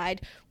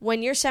wayside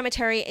when your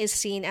cemetery is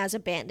seen as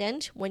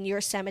abandoned, when your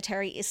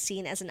cemetery is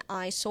seen as an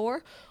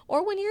eyesore,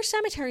 or when your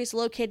cemetery is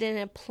located in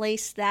a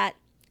place that,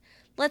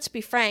 let's be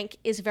frank,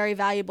 is very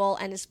valuable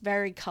and is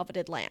very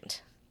coveted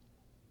land.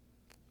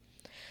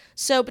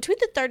 So between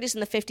the 30s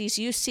and the 50s,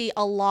 you see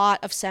a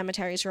lot of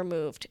cemeteries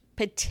removed,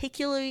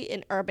 particularly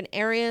in urban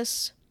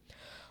areas.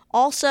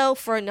 Also,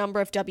 for a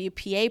number of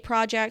WPA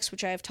projects,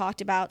 which I have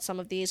talked about, some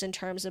of these in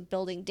terms of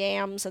building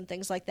dams and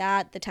things like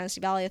that, the Tennessee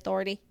Valley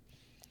Authority.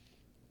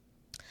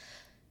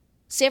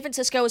 San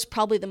Francisco is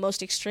probably the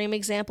most extreme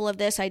example of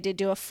this. I did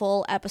do a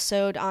full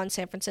episode on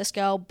San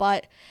Francisco,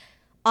 but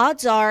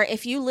odds are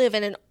if you live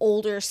in an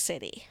older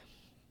city,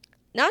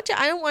 I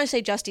don't want to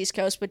say just East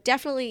Coast, but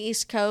definitely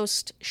East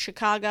Coast,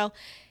 Chicago,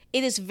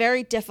 it is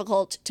very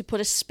difficult to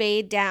put a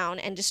spade down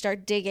and to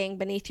start digging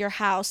beneath your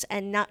house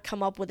and not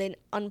come up with an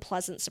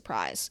unpleasant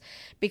surprise.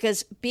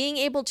 Because being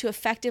able to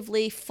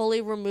effectively,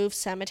 fully remove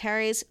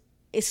cemeteries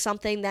is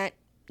something that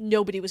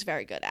nobody was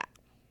very good at.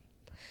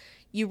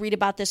 You read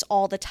about this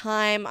all the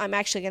time. I'm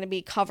actually going to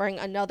be covering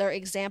another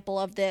example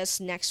of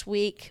this next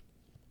week.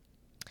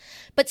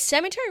 But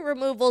cemetery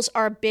removals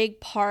are a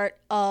big part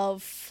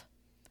of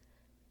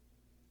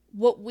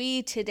what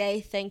we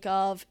today think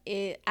of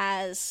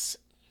as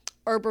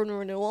urban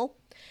renewal,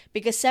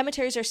 because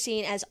cemeteries are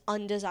seen as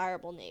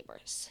undesirable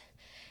neighbors.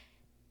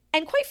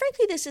 And quite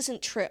frankly, this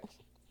isn't true.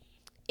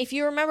 If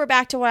you remember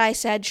back to what I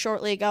said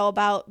shortly ago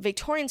about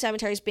Victorian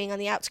cemeteries being on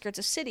the outskirts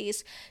of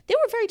cities, they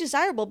were very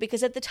desirable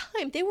because at the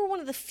time they were one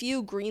of the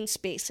few green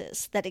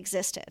spaces that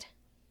existed.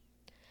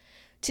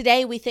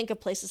 Today we think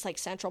of places like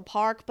Central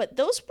Park, but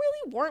those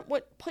really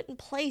weren't put in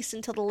place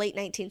until the late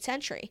 19th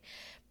century.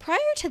 Prior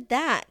to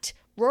that,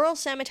 rural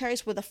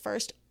cemeteries were the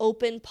first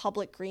open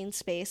public green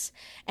space,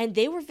 and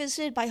they were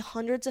visited by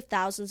hundreds of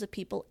thousands of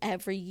people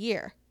every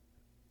year.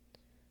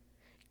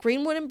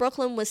 Greenwood in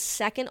Brooklyn was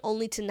second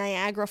only to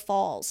Niagara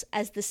Falls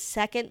as the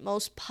second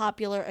most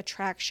popular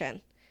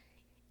attraction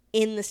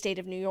in the state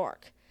of New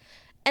York.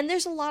 And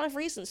there's a lot of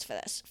reasons for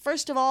this.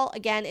 First of all,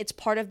 again, it's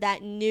part of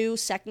that new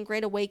second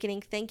great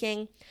awakening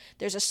thinking.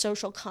 There's a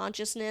social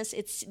consciousness.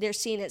 They're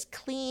seen as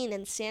clean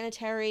and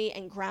sanitary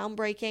and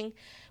groundbreaking,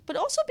 but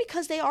also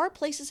because they are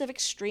places of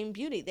extreme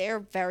beauty. They are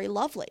very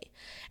lovely.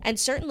 And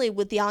certainly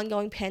with the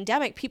ongoing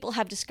pandemic, people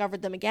have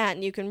discovered them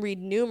again. You can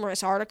read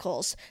numerous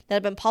articles that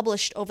have been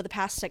published over the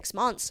past 6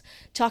 months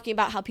talking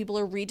about how people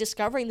are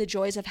rediscovering the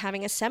joys of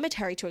having a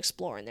cemetery to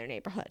explore in their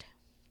neighborhood.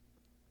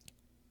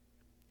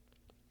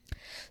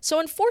 So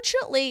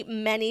unfortunately,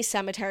 many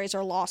cemeteries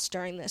are lost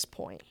during this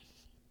point.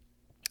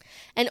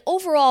 And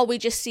overall, we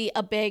just see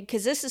a big,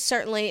 because this is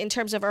certainly, in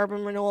terms of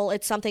urban renewal,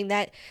 it's something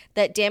that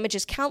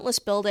damages countless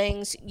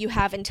buildings. You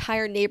have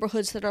entire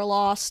neighborhoods that are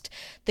lost.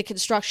 The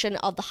construction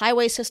of the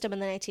highway system in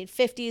the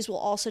 1950s will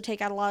also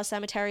take out a lot of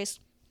cemeteries.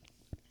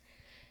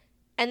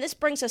 And this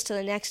brings us to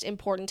the next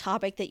important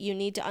topic that you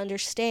need to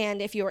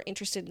understand if you are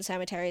interested in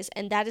cemeteries,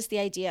 and that is the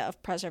idea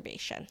of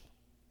preservation.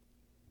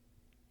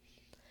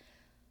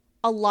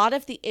 A lot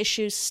of the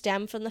issues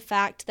stem from the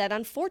fact that,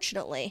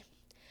 unfortunately,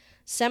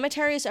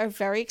 cemeteries are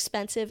very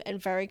expensive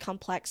and very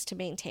complex to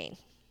maintain.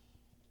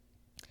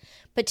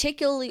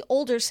 Particularly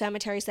older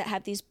cemeteries that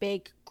have these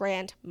big,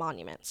 grand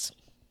monuments.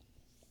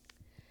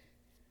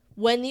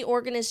 When the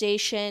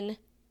organization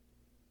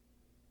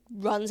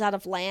runs out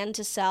of land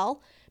to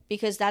sell,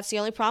 because that's the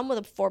only problem with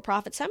a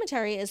for-profit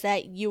cemetery, is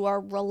that you are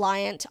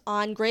reliant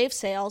on grave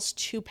sales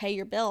to pay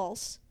your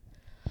bills,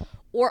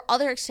 or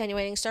other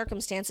extenuating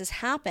circumstances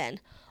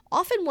happen.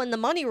 Often when the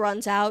money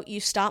runs out, you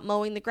stop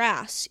mowing the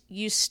grass.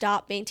 You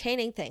stop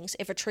maintaining things.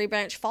 If a tree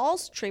branch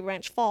falls, tree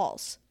branch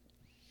falls.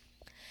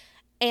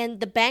 And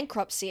the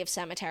bankruptcy of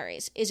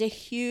cemeteries is a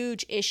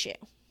huge issue.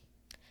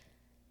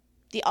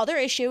 The other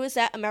issue is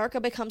that America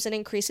becomes an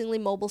increasingly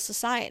mobile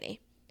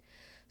society.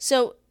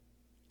 So,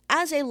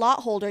 as a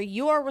lot holder,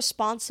 you are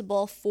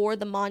responsible for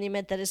the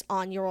monument that is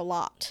on your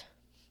lot.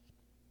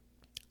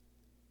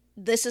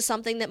 This is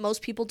something that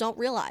most people don't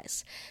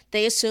realize.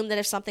 They assume that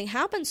if something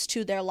happens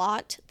to their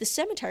lot, the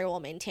cemetery will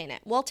maintain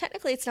it. Well,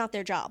 technically, it's not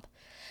their job.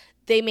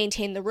 They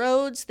maintain the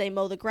roads, they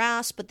mow the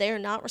grass, but they are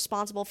not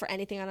responsible for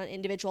anything on an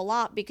individual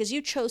lot because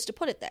you chose to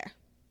put it there.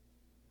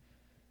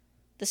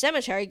 The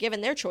cemetery,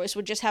 given their choice,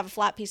 would just have a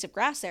flat piece of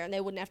grass there and they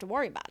wouldn't have to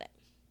worry about it.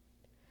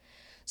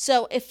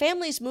 So if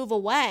families move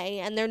away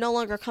and they're no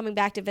longer coming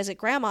back to visit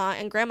grandma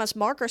and grandma's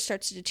marker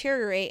starts to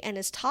deteriorate and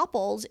is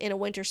toppled in a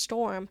winter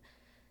storm,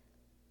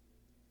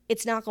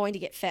 it's not going to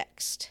get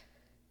fixed.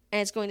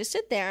 And it's going to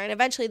sit there, and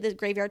eventually the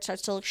graveyard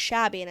starts to look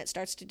shabby and it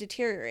starts to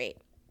deteriorate.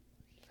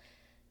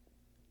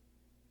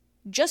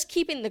 Just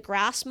keeping the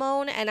grass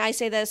mown, and I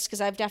say this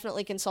because I've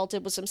definitely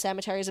consulted with some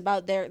cemeteries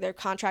about their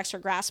contracts for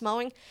grass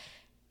mowing,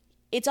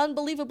 it's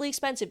unbelievably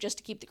expensive just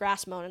to keep the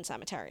grass mown in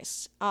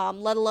cemeteries,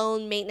 let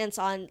alone maintenance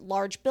on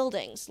large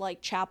buildings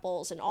like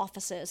chapels and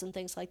offices and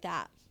things like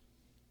that.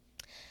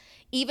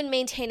 Even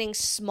maintaining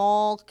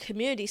small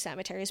community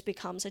cemeteries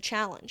becomes a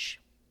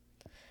challenge.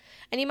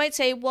 And you might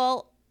say,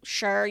 well,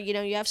 sure,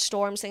 you have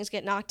storms, things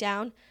get knocked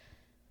down.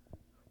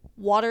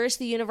 Water is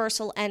the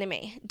universal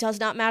enemy. It does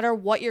not matter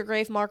what your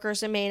grave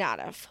markers are made out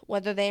of,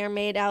 whether they are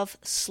made of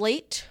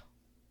slate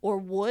or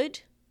wood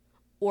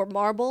or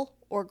marble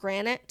or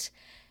granite.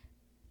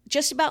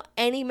 Just about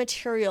any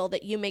material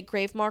that you make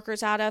grave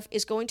markers out of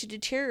is going to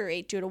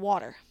deteriorate due to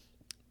water.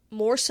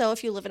 More so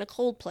if you live in a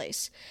cold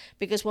place,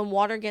 because when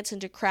water gets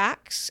into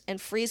cracks and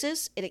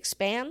freezes, it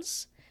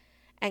expands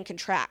and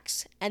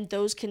contracts, and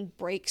those can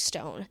break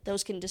stone.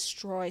 Those can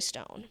destroy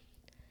stone.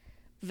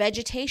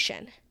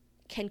 Vegetation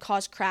can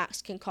cause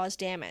cracks, can cause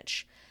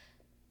damage.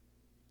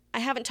 I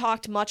haven't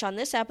talked much on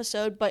this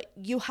episode, but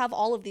you have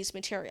all of these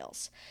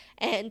materials,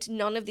 and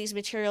none of these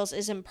materials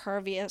is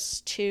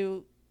impervious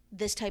to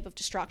this type of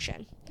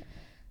destruction.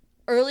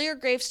 Earlier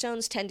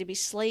gravestones tend to be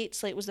slate.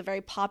 Slate was the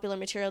very popular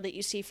material that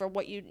you see for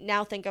what you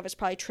now think of as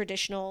probably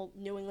traditional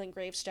New England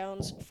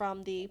gravestones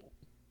from the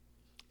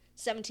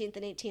 17th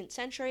and 18th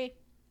century.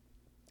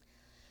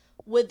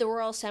 With the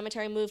rural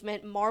cemetery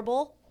movement,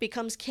 marble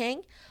becomes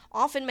king.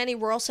 Often many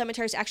rural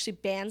cemeteries actually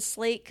banned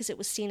slate because it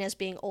was seen as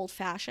being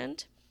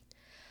old-fashioned.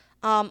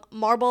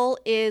 Marble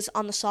is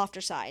on the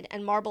softer side,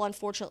 and marble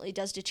unfortunately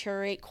does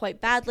deteriorate quite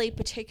badly,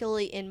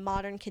 particularly in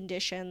modern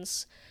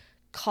conditions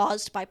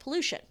caused by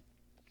pollution.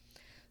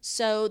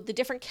 So the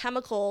different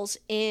chemicals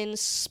in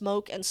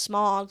smoke and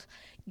smog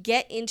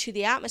get into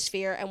the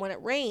atmosphere, and when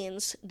it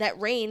rains, that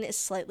rain is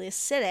slightly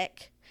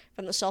acidic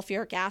from the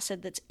sulfuric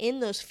acid that's in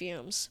those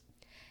fumes.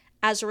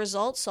 As a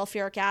result,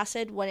 sulfuric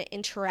acid, when it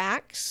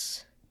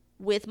interacts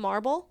with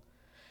marble,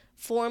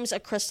 forms a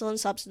crystalline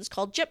substance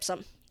called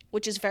gypsum,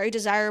 which is very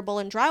desirable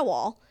in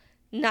drywall,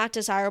 not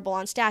desirable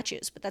on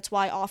statues. But that's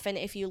why often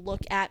if you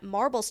look at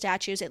marble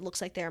statues, it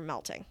looks like they're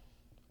melting.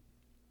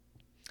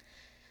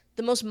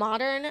 The most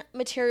modern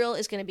material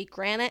is going to be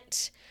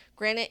granite.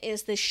 Granite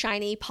is the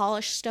shiny,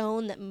 polished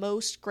stone that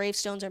most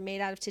gravestones are made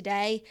out of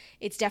today.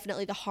 It's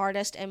definitely the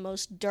hardest and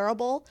most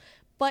durable,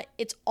 but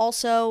it's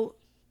also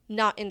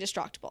not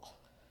indestructible.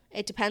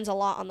 It depends a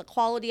lot on the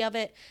quality of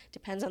it,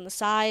 depends on the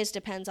size,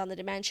 depends on the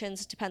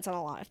dimensions, depends on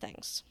a lot of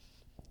things.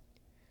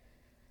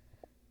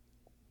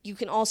 You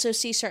can also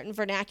see certain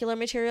vernacular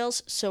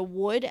materials. So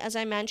wood, as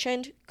I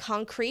mentioned,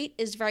 concrete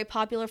is very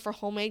popular for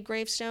homemade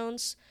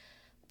gravestones.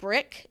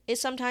 Brick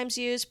is sometimes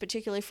used,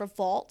 particularly for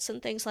vaults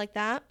and things like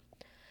that.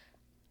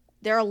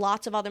 There are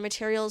lots of other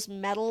materials,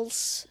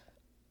 metals,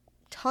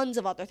 tons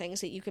of other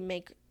things that you can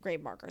make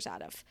grave markers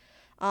out of.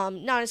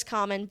 Not as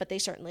common, but they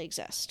certainly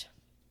exist.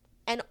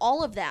 And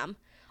all of them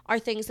are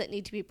things that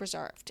need to be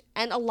preserved.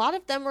 And a lot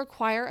of them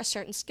require a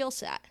certain skill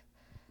set.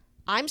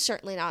 I'm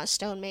certainly not a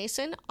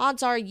stonemason.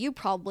 Odds are you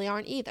probably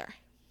aren't either.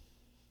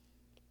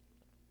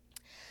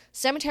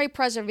 Cemetery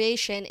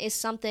preservation is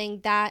something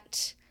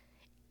that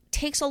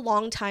takes a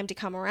long time to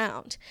come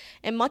around.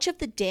 And much of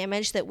the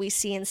damage that we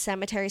see in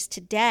cemeteries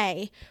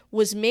today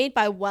was made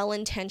by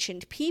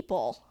well-intentioned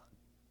people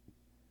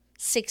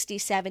 60,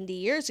 70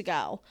 years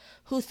ago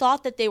who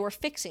thought that they were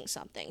fixing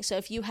something. So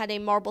if you had a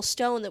marble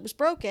stone that was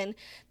broken,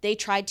 they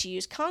tried to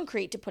use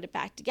concrete to put it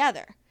back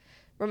together.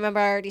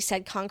 Remember, I already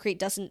said concrete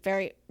doesn't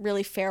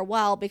really fare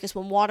well because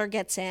when water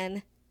gets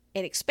in,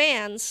 it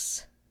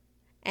expands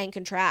and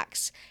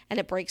contracts and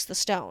it breaks the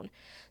stone.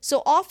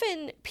 So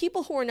often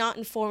people who are not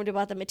informed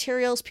about the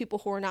materials, people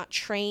who are not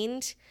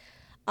trained,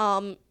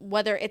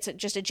 whether it's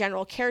just a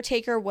general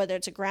caretaker, whether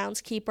it's a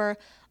groundskeeper,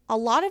 a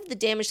lot of the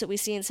damage that we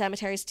see in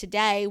cemeteries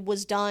today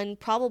was done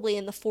probably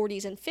in the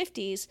 40s and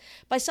 50s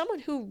by someone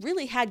who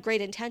really had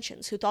great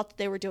intentions, who thought that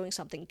they were doing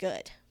something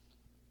good.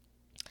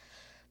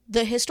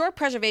 The historic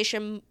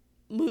preservation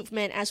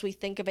movement, as we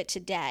think of it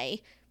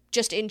today,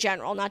 just in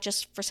general, not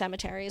just for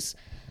cemeteries,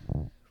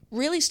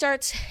 really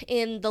starts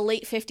in the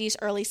late 50s,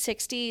 early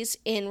 60s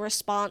in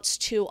response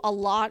to a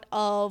lot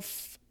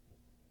of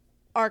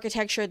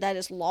architecture that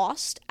is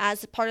lost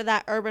as part of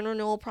that urban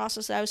renewal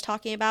process that I was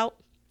talking about.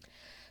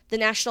 The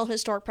National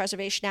Historic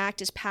Preservation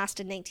Act is passed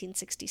in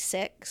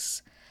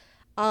 1966.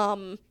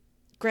 Grand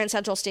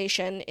Central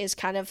Station is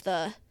kind of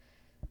the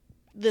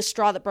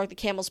straw that broke the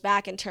camel's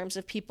back in terms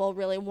of people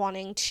really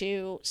wanting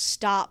to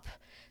stop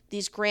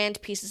these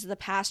grand pieces of the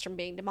past from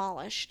being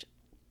demolished.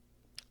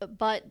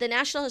 But the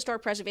National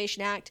Historic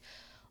Preservation Act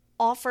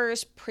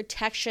offers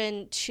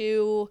protection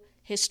to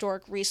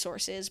historic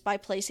resources by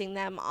placing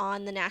them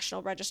on the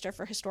National Register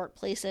for Historic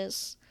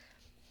Places.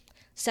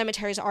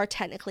 Cemeteries are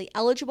technically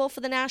eligible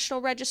for the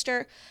National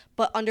Register,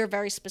 but under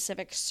very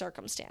specific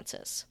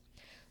circumstances.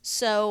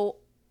 So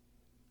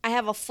I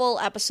have a full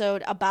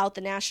episode about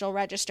the National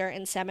Register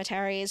in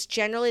cemeteries.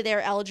 Generally,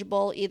 they're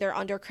eligible either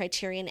under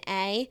Criterion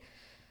A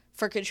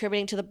for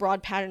contributing to the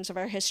broad patterns of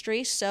our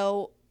history.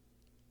 So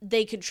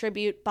they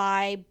contribute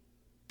by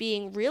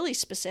being really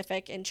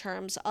specific in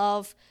terms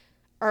of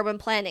urban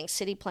planning,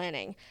 city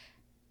planning,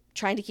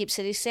 trying to keep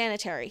cities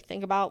sanitary.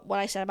 Think about what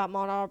I said about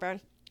Mount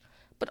Auburn.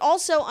 But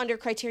also under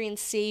Criterion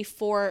C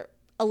for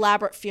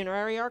elaborate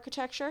funerary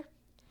architecture.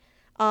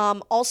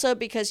 Also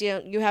because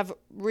you have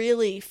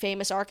really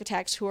famous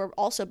architects who are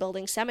also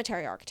building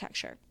cemetery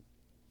architecture.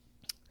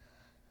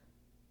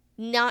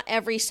 Not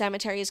every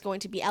cemetery is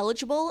going to be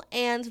eligible,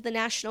 and the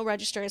National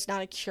Register is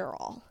not a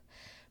cure-all.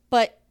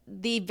 But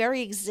the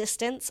very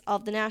existence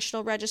of the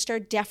National Register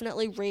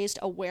definitely raised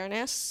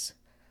awareness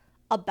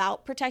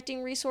about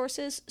protecting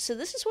resources. So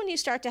this is when you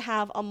start to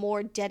have a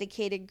more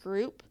dedicated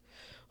group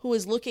who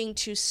is looking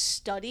to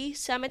study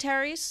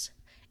cemeteries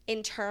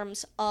in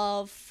terms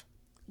of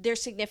their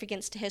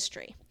significance to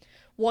history.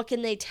 What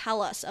can they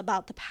tell us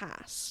about the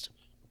past?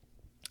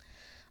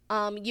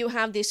 You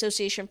have the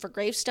Association for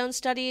Gravestone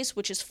Studies,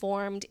 which is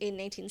formed in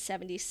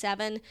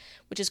 1977,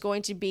 which is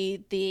going to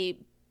be the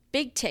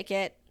big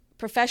ticket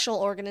professional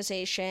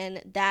organization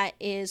that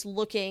is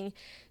looking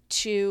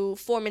to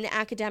form an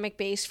academic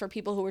base for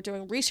people who are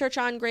doing research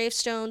on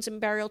gravestones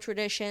and burial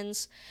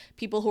traditions,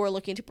 people who are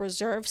looking to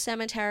preserve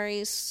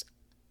cemeteries.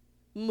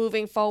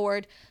 Moving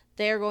forward,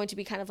 they're going to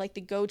be kind of like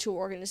the go-to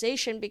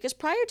organization, because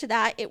prior to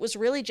that, it was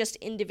really just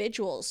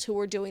individuals who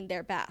were doing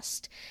their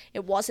best.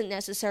 It wasn't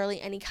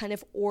necessarily any kind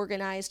of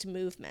organized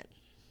movement.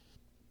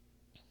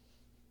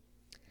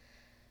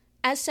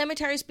 As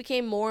cemeteries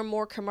became more and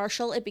more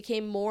commercial, it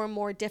became more and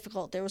more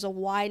difficult. There was a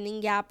widening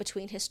gap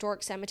between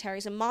historic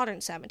cemeteries and modern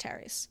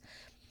cemeteries.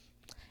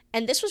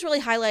 And this was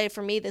really highlighted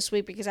for me this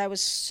week because I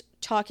was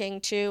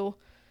talking to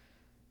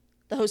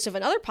the host of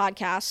another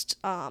podcast,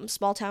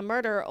 Small Town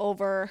Murder,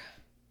 over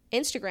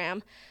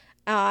Instagram.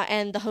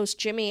 And the host,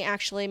 Jimmy,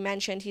 actually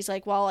mentioned, he's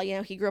like, well,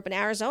 he grew up in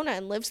Arizona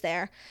and lives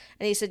there.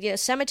 And he said,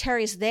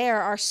 cemeteries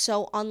there are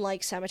so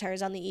unlike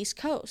cemeteries on the East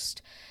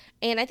Coast.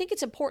 And I think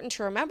it's important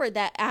to remember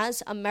that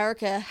as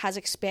America has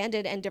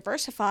expanded and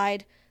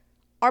diversified,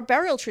 our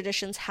burial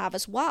traditions have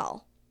as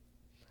well.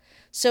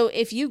 So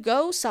if you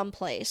go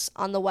someplace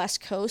on the West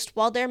Coast,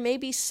 while there may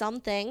be some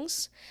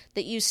things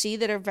that you see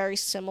that are very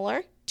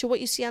similar to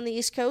what you see on the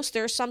East Coast,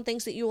 there are some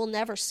things that you will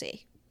never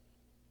see.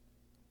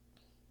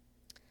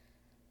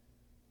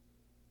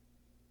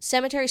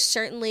 Cemeteries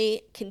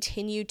certainly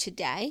continue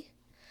today.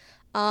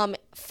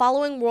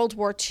 Following World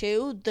War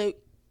II, the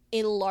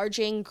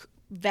enlarging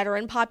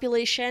veteran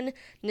population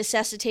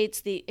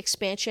necessitates the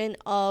expansion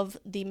of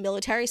the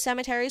military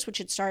cemeteries, which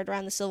had started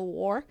around the Civil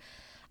War.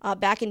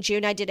 Back in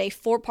June, I did a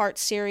 4-part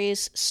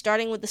series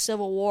starting with the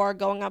Civil War,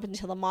 going up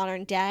until the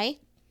modern day,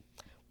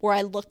 where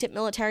I looked at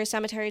military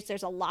cemeteries.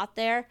 There's a lot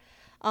there,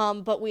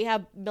 but we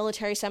have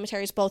military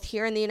cemeteries both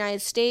here in the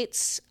United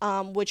States,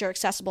 which are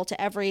accessible to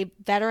every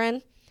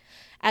veteran,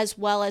 as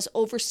well as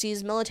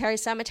overseas military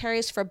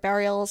cemeteries for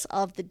burials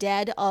of the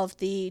dead of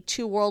the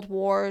 2 world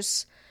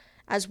wars,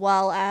 as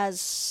well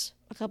as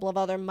a couple of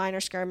other minor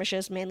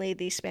skirmishes, mainly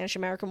the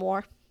Spanish-American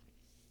War,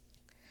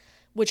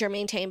 which are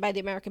maintained by the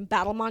American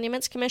Battle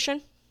Monuments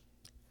Commission.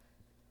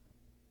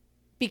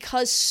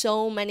 Because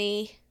so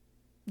many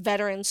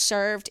veterans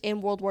served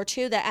in World War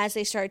II, that as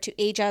they started to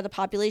age out of the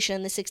population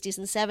in the 60s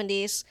and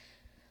 70s,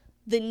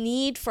 the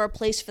need for a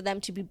place for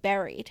them to be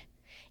buried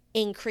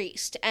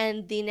increased.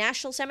 And the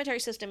National Cemetery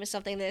System is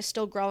something that is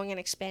still growing and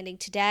expanding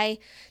today.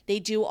 They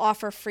do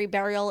offer free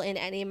burial in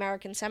any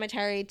American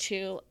cemetery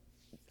to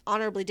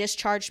honorably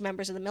discharged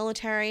members of the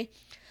military.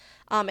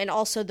 And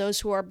also those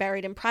who are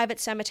buried in private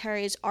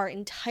cemeteries are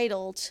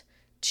entitled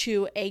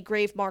to a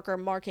grave marker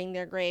marking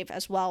their grave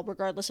as well,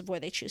 regardless of where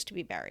they choose to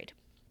be buried.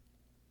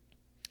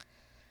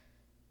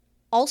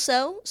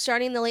 Also,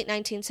 starting in the late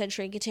 19th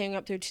century and continuing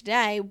up through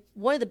today,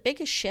 one of the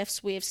biggest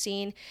shifts we have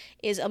seen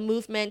is a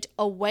movement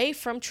away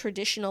from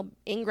traditional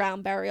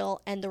in-ground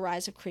burial and the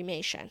rise of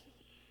cremation.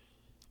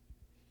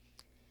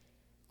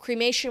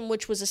 Cremation,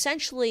 which was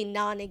essentially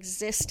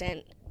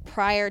non-existent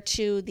prior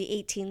to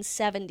the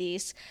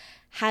 1870s,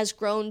 has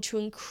grown to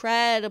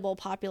incredible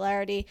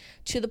popularity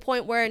to the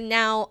point where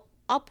now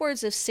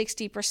upwards of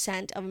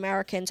 60% of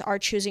Americans are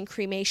choosing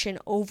cremation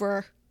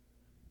over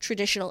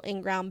traditional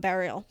in-ground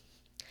burial.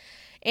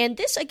 And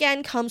this,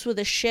 again, comes with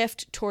a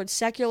shift towards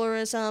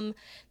secularism.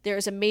 There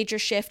is a major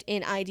shift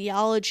in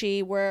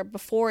ideology where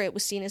before it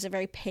was seen as a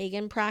very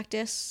pagan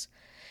practice.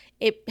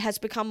 It has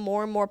become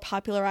more and more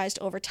popularized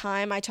over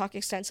time. I talk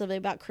extensively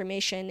about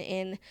cremation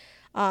in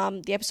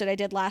the episode I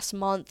did last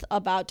month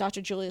about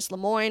Dr. Julius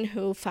Lemoyne,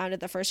 who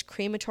founded the first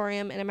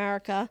crematorium in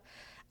America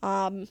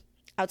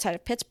outside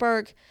of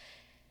Pittsburgh.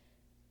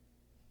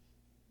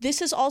 This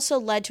has also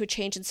led to a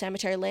change in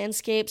cemetery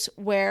landscapes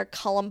where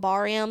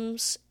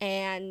columbariums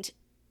and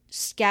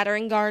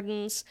scattering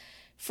gardens,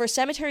 for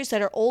cemeteries that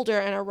are older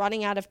and are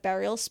running out of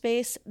burial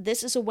space,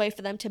 this is a way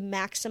for them to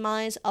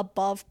maximize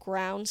above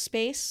ground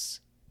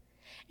space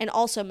and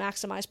also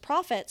maximize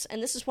profits.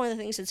 And this is one of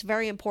the things that's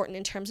very important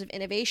in terms of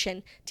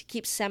innovation to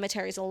keep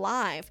cemeteries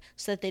alive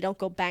so that they don't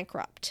go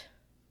bankrupt.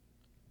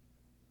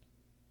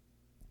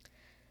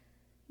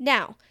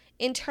 Now,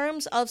 in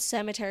terms of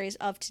cemeteries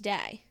of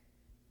today,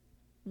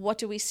 what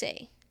do we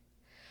see?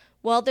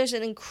 Well, there's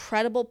an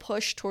incredible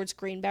push towards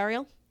green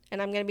burial.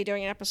 And I'm going to be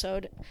doing an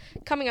episode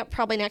coming up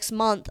probably next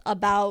month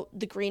about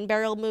the green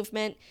burial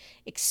movement,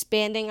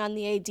 expanding on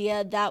the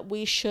idea that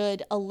we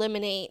should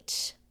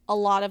eliminate a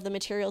lot of the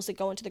materials that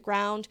go into the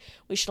ground.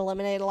 We should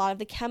eliminate a lot of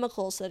the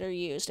chemicals that are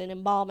used in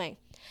embalming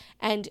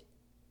and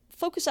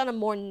focus on a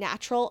more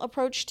natural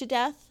approach to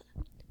death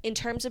in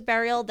terms of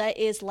burial that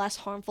is less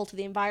harmful to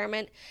the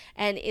environment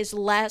and is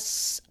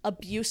less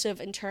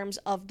abusive in terms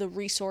of the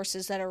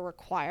resources that are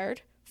required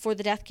for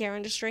the death care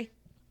industry.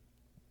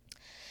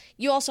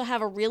 You also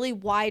have a really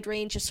wide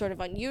range of sort of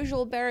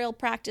unusual burial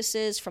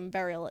practices, from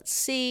burial at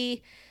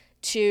sea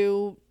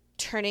to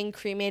turning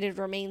cremated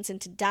remains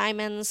into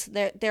diamonds.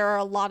 There are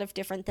a lot of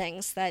different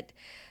things that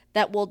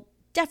will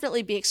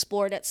definitely be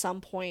explored at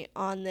some point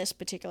on this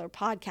particular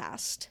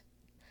podcast.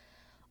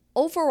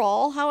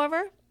 Overall,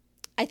 however,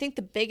 I think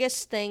the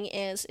biggest thing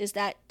is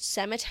that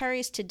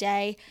cemeteries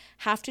today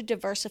have to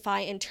diversify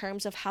in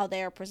terms of how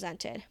they are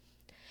presented.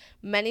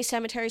 Many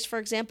cemeteries, for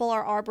example,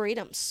 are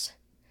arboretums.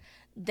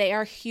 They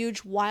are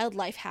huge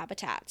wildlife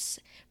habitats.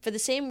 For the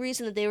same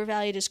reason that they were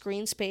valued as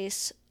green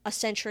space a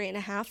century and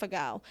a half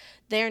ago,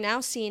 they are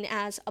now seen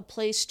as a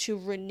place to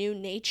renew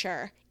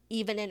nature,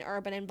 even in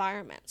urban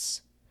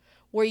environments,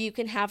 where you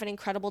can have an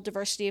incredible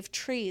diversity of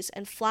trees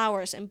and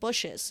flowers and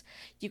bushes.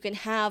 You can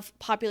have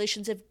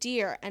populations of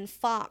deer and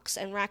fox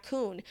and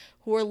raccoon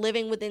who are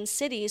living within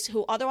cities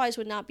who otherwise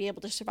would not be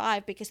able to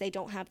survive because they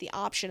don't have the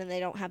option and they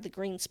don't have the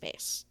green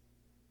space.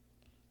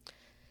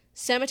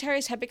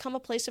 Cemeteries have become a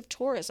place of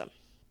tourism.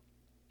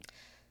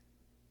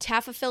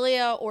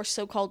 Taphophilia, or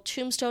so-called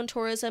tombstone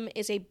tourism,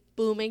 is a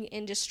booming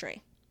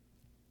industry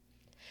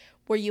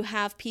where you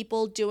have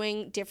people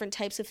doing different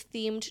types of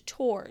themed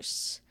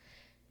tours.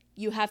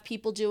 You have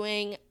people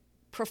doing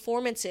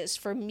performances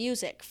for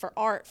music, for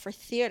art, for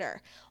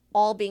theater,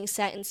 all being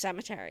set in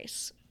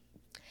cemeteries.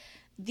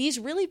 These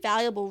really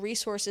valuable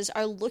resources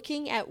are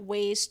looking at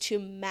ways to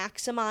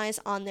maximize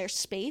on their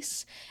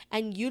space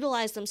and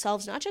utilize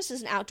themselves not just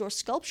as an outdoor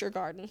sculpture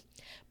garden,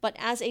 but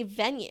as a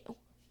venue.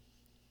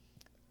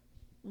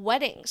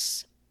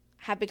 Weddings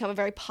have become a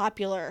very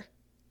popular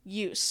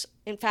use.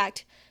 In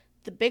fact,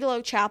 the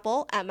Bigelow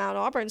Chapel at Mount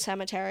Auburn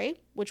Cemetery,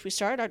 which we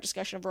started our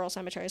discussion of rural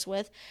cemeteries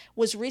with,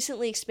 was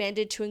recently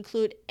expanded to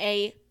include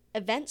a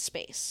event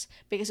space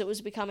because it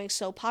was becoming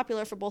so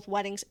popular for both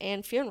weddings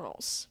and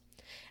funerals.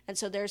 And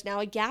so there's now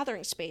a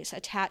gathering space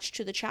attached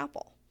to the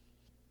chapel.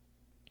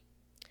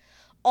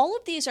 All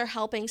of these are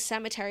helping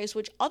cemeteries,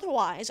 which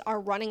otherwise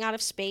are running out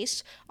of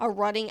space, are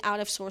running out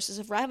of sources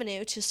of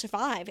revenue to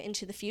survive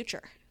into the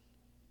future.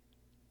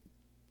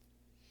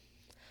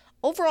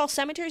 Overall,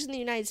 cemeteries in the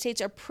United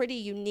States are pretty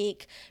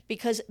unique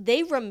because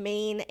they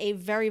remain a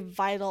very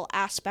vital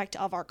aspect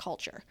of our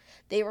culture.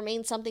 They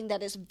remain something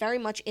that is very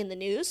much in the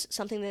news,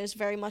 something that is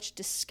very much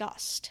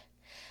discussed.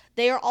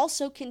 They are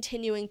also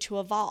continuing to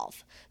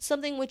evolve,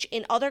 something which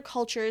in other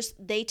cultures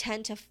they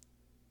tend to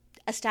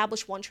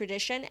establish one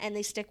tradition and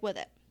they stick with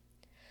it.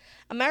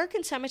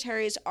 American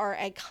cemeteries are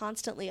a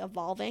constantly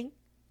evolving.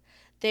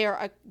 They are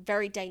a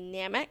very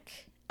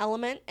dynamic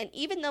element, and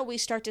even though we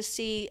start to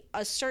see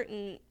a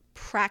certain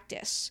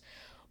practice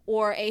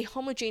or a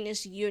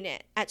homogeneous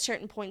unit at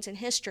certain points in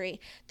history,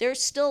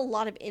 there's still a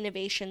lot of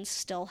innovation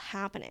still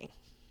happening.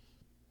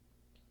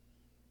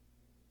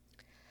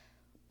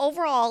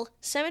 Overall,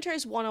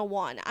 Cemeteries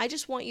 101, I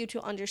just want you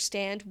to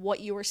understand what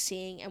you are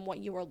seeing and what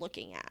you are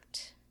looking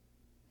at.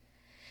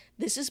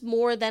 This is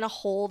more than a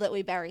hole that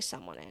we bury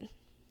someone in.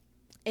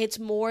 It's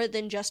more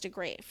than just a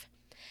grave.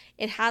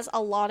 It has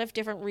a lot of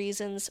different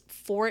reasons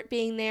for it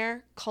being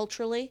there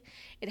culturally.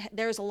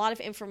 There's a lot of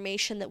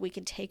information that we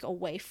can take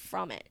away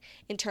from it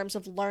in terms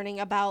of learning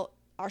about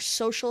our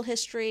social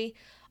history,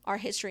 our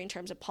history in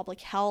terms of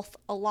public health,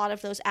 a lot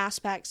of those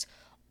aspects,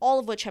 all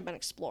of which have been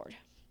explored.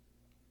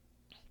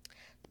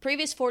 The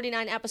previous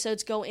 49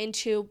 episodes go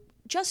into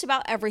just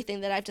about everything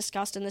that I've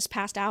discussed in this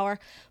past hour,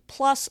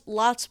 plus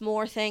lots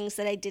more things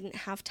that I didn't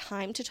have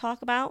time to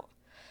talk about.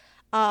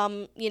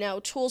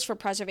 Tools for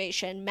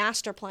preservation,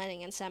 master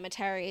planning in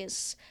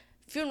cemeteries,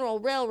 funeral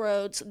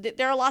railroads.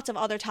 There are lots of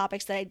other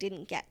topics that I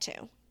didn't get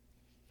to.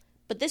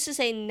 But this is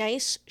a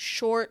nice,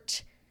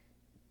 short,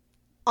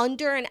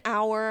 under an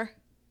hour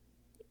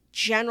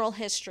general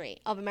history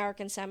of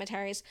American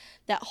cemeteries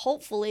that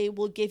hopefully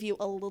will give you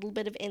a little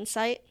bit of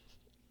insight.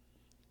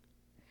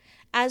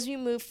 As we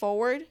move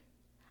forward,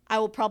 I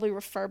will probably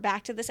refer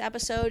back to this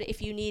episode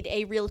if you need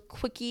a real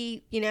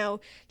quickie,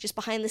 just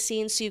behind the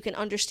scenes so you can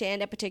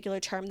understand a particular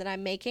term that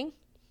I'm making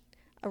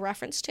a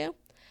reference to.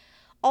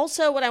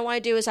 Also, what I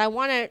want to do is I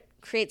want to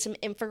create some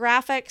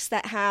infographics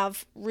that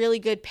have really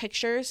good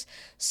pictures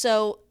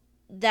so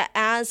that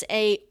as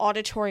a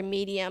auditory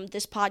medium,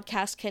 this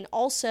podcast can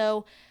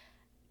also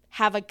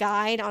have a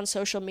guide on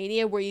social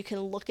media where you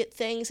can look at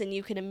things and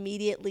you can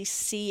immediately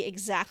see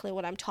exactly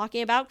what I'm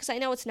talking about, because I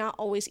know it's not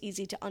always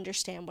easy to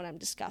understand what I'm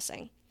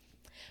discussing.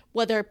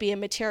 Whether it be a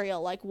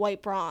material like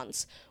white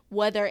bronze,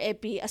 whether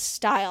it be a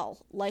style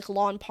like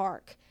lawn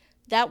park.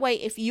 That way,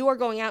 if you are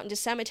going out into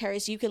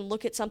cemeteries, you can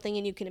look at something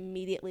and you can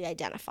immediately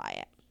identify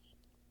it.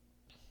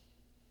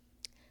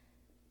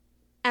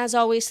 As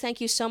always,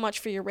 thank you so much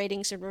for your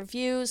ratings and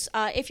reviews.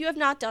 If you have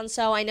not done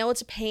so, I know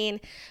it's a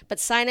pain, but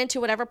sign into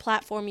whatever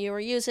platform you are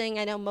using.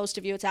 I know most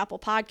of you it's Apple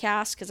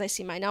Podcasts because I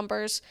see my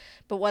numbers,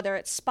 but whether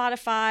it's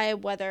Spotify,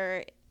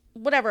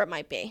 whatever it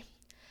might be.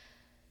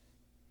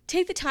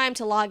 Take the time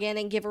to log in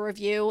and give a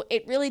review.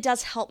 It really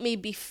does help me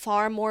be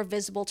far more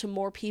visible to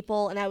more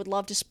people, and I would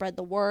love to spread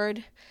the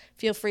word.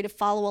 Feel free to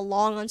follow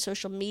along on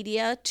social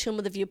media, Tomb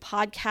of the View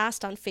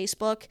Podcast on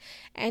Facebook,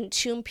 and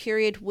Tomb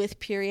with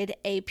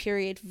A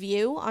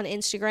View on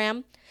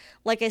Instagram.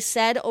 Like I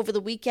said, over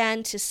the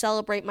weekend, to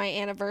celebrate my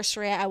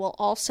anniversary, I will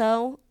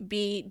also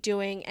be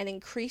doing an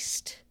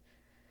increased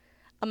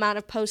amount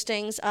of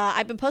postings.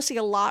 I've been posting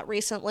a lot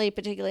recently,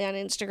 particularly on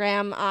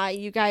Instagram.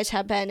 You guys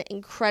have been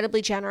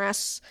incredibly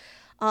generous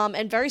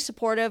and very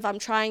supportive. I'm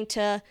trying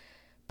to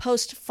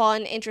post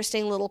fun,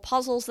 interesting little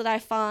puzzles that I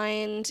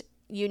find,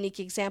 unique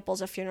examples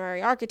of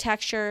funerary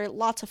architecture,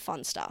 lots of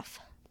fun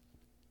stuff.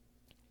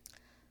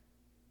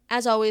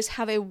 As always,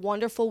 have a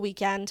wonderful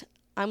weekend.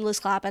 I'm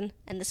Liz Clappin,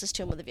 and this is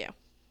Tomb with a View.